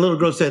 And a little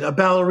girl said, a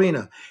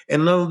ballerina.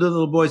 And the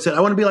little boy said,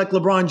 I want to be like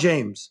LeBron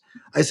James.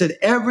 I said,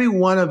 every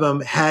one of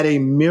them had a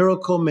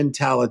miracle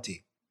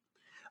mentality.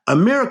 A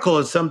miracle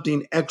is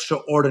something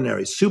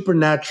extraordinary,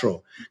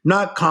 supernatural,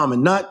 not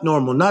common, not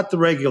normal, not the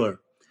regular.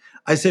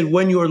 I said,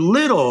 when you're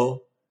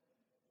little,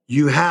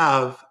 you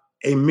have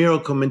a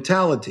miracle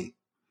mentality.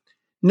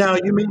 Now,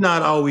 you may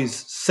not always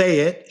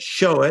say it,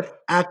 show it,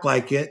 act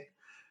like it,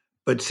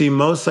 but see,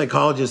 most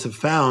psychologists have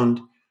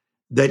found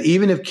that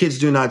even if kids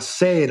do not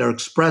say it or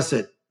express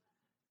it,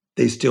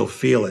 they still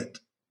feel it.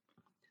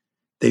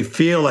 They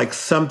feel like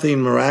something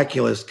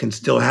miraculous can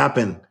still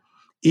happen.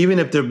 Even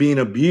if they're being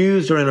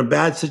abused or in a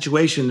bad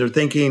situation, they're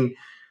thinking,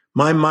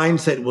 my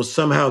mindset will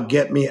somehow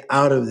get me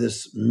out of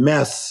this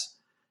mess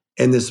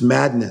and this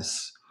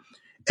madness.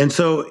 And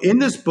so in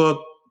this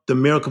book, The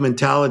Miracle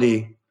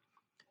Mentality,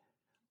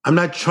 I'm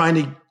not trying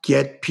to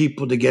get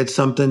people to get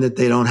something that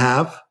they don't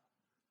have.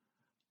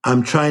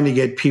 I'm trying to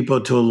get people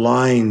to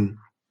align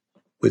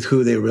with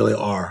who they really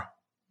are.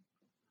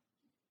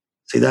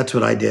 See, that's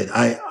what I did.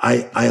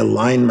 I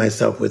aligned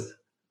myself with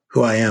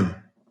who I am.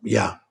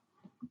 Yeah.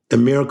 The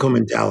miracle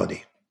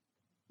mentality.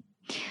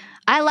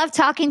 I love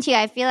talking to you.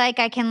 I feel like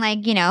I can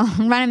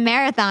run a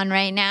marathon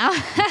right now.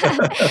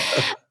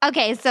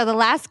 Okay, so the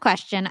last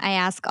question I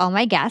ask all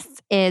my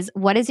guests is,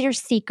 what is your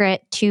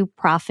secret to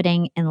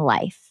profiting in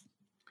life?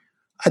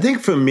 I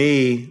think for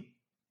me,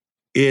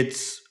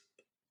 it's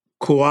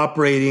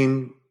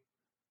cooperating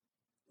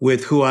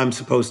with who I'm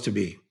supposed to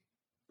be.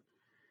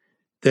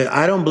 That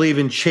I don't believe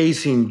in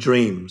chasing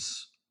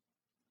dreams.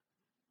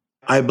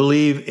 I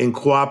believe in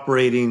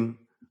cooperating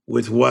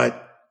with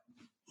what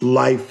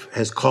life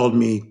has called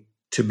me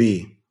to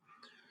be.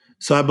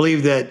 So I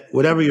believe that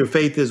whatever your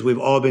faith is, we've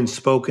all been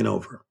spoken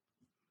over.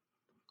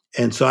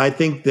 And so I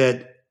think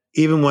that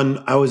even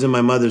when I was in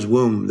my mother's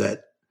womb,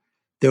 that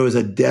there was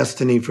a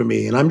destiny for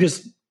me. And I'm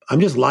just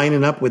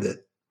lining up with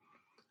it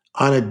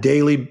on a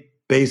daily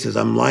basis.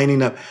 I'm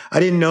lining up. I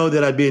didn't know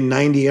that I'd be in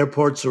 90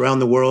 airports around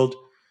the world.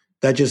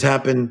 That just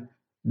happened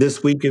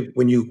this week.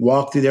 When you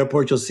walk through the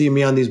airport, you'll see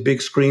me on these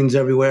big screens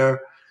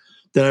everywhere.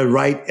 That I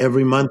write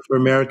every month for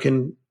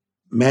American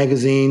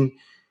Magazine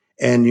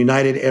and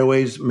United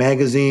Airways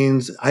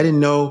magazines. I didn't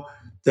know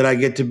that I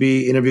get to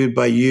be interviewed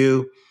by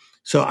you.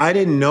 So I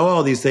didn't know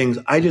all these things.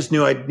 I just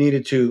knew I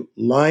needed to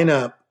line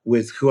up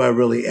with who I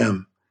really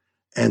am.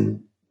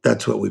 And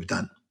that's what we've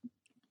done.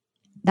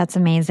 That's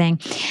amazing.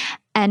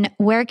 And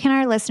where can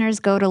our listeners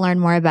go to learn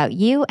more about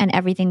you and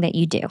everything that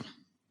you do?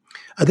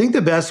 I think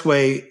the best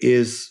way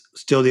is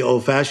still the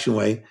old-fashioned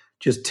way,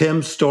 just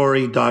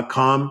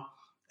timstorey.com,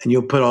 and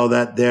you'll put all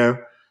that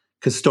there,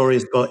 because Storey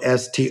is spelled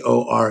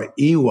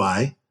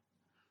Storey.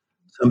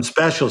 I'm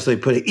special, so they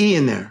put an E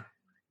in there.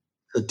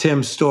 So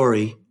Tim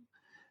Storey,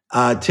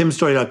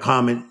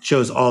 timstorey.com, it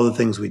shows all the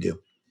things we do.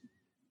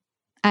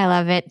 I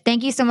love it.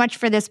 Thank you so much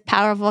for this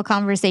powerful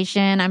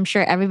conversation. I'm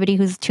sure everybody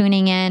who's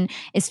tuning in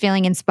is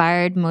feeling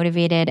inspired,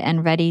 motivated,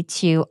 and ready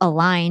to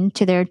align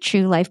to their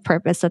true life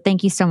purpose. So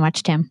thank you so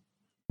much, Tim.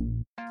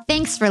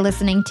 Thanks for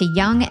listening to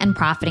Young and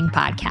Profiting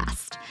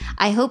Podcast.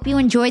 I hope you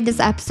enjoyed this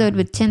episode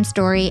with Tim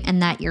Storey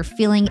and that you're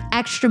feeling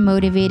extra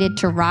motivated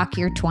to rock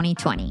your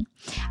 2020.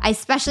 I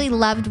especially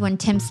loved when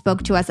Tim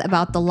spoke to us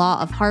about the law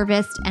of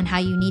harvest and how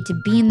you need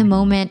to be in the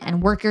moment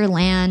and work your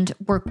land,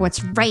 work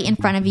what's right in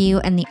front of you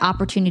and the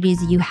opportunities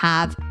you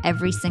have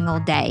every single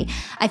day.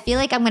 I feel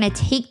like I'm going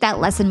to take that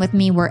lesson with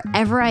me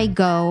wherever I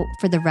go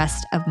for the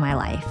rest of my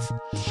life.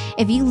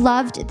 If you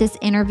loved this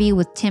interview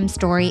with Tim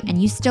Storey and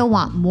you still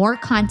want more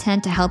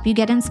content to help you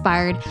get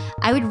inspired,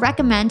 I would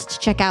recommend to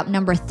check out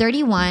number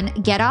 31,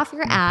 Get Off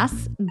Your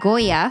Ass,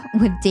 Goya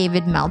with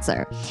David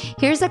Meltzer.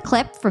 Here's a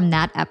clip from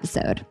that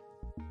episode.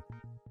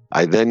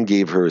 I then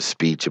gave her a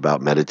speech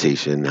about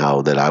meditation,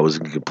 how that I was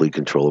in complete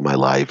control of my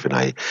life and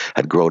I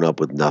had grown up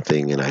with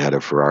nothing and I had a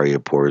Ferrari, a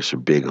Porsche, a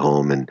big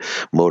home and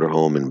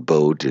motorhome and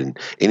boat and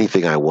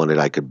anything I wanted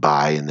I could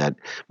buy, and that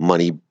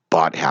money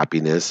bought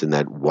happiness, and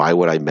that why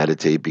would I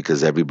meditate?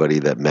 Because everybody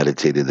that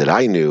meditated that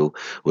I knew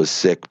was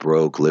sick,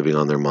 broke, living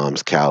on their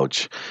mom's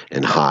couch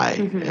and high.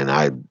 Mm-hmm.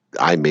 And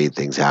I made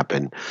things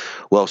happen.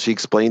 Well, she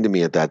explained to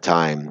me at that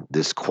time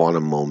this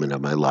quantum moment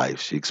of my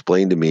life. She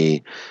explained to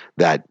me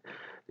that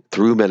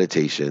through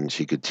meditation,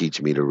 she could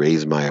teach me to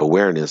raise my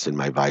awareness and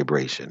my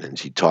vibration. And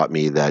she taught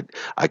me that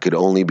I could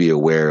only be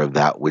aware of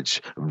that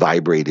which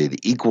vibrated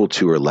equal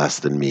to or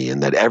less than me,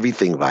 and that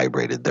everything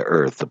vibrated: the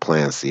earth, the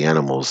plants, the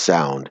animals,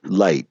 sound,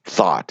 light,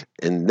 thought.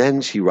 And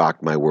then she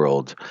rocked my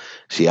world.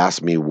 She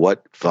asked me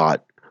what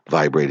thought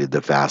vibrated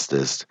the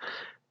fastest,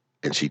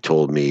 and she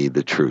told me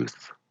the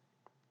truth.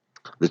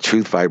 The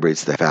truth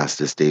vibrates the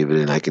fastest, David,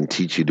 and I can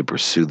teach you to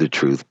pursue the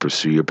truth,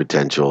 pursue your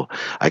potential.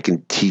 I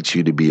can teach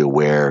you to be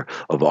aware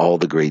of all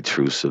the great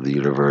truths of the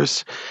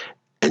universe,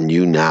 and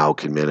you now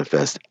can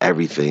manifest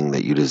everything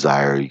that you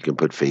desire. You can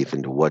put faith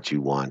into what you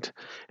want,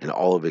 and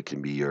all of it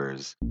can be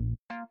yours.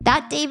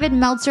 That David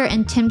Meltzer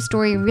and Tim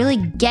Storey really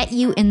get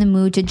you in the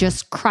mood to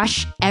just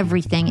crush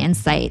everything in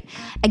sight.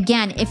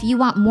 Again, if you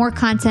want more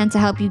content to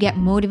help you get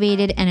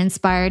motivated and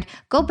inspired,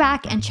 go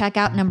back and check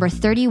out number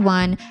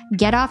 31,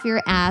 Get Off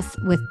Your Ass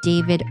with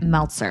David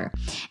Meltzer.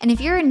 And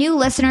if you're a new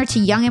listener to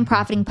Young and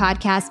Profiting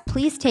Podcast,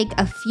 please take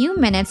a few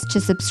minutes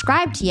to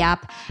subscribe to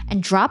YAP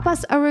and drop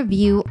us a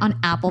review on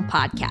Apple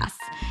Podcasts.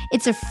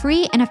 It's a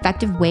free and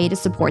effective way to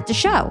support the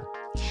show.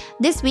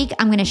 This week,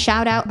 I'm going to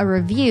shout out a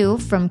review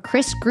from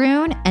Chris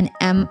Groon and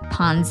M.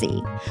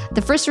 Ponzi.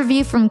 The first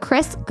review from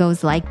Chris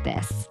goes like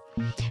this.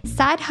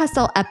 Side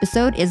hustle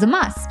episode is a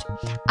must.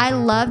 I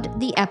loved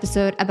the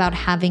episode about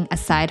having a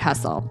side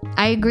hustle.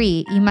 I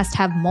agree, you must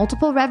have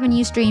multiple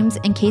revenue streams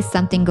in case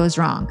something goes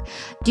wrong.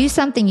 Do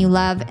something you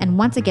love, and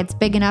once it gets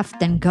big enough,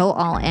 then go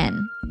all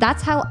in.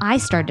 That's how I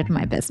started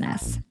my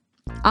business.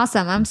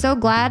 Awesome. I'm so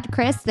glad,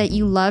 Chris, that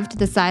you loved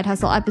the side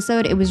hustle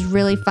episode. It was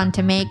really fun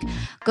to make.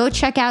 Go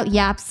check out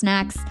Yap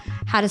Snacks,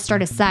 How to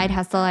Start a Side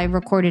Hustle. I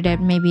recorded it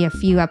maybe a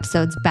few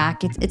episodes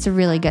back. It's a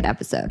really good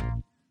episode.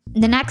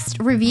 The next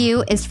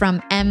review is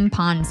from M.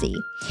 Ponzi.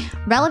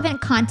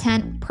 Relevant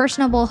content,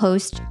 personable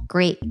host,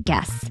 great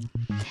guests.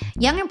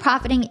 Young and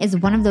Profiting is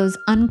one of those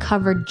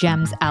uncovered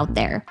gems out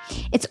there.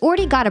 It's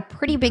already got a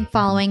pretty big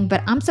following,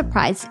 but I'm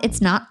surprised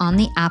it's not on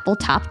the Apple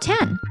Top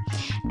 10.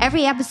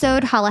 Every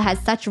episode, Hala has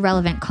such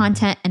relevant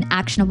content and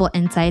actionable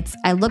insights.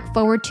 I look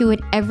forward to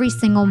it every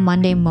single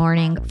Monday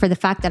morning for the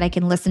fact that I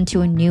can listen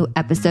to a new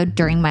episode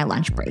during my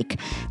lunch break.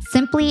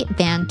 Simply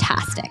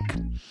fantastic.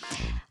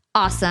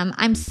 Awesome.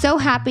 I'm so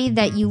happy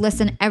that you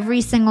listen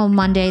every single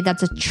Monday.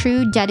 That's a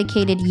true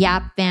dedicated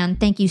Yap fan.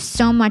 Thank you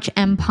so much,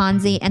 M.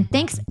 Ponzi. And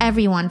thanks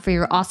everyone for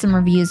your awesome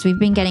reviews. We've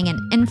been getting an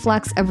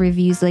influx of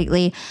reviews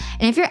lately.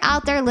 And if you're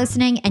out there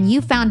listening and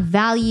you found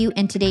value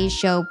in today's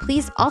show,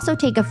 please also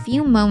take a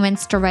few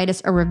moments to write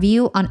us a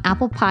review on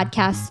Apple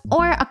Podcasts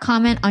or a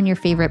comment on your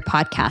favorite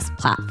podcast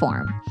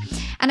platform.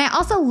 And I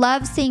also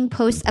love seeing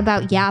posts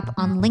about Yap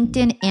on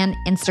LinkedIn and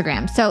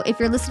Instagram. So if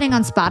you're listening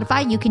on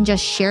Spotify, you can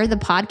just share the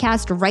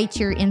podcast right to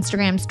your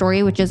Instagram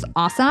story, which is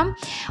awesome.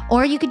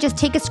 Or you could just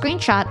take a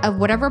screenshot of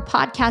whatever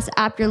podcast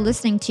app you're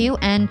listening to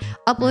and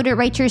upload it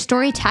right to your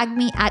story. Tag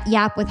me at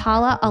Yap with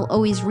Hala. I'll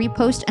always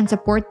repost and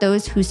support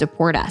those who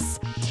support us.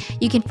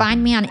 You can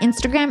find me on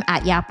Instagram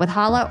at Yap with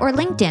Hala or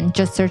LinkedIn.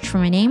 Just search for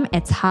my name.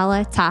 It's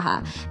Hala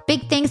Taha.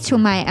 Big thanks to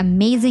my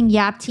amazing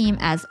Yap team.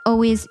 As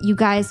always, you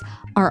guys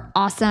are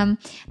awesome.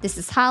 This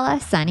is Hala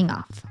signing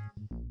off.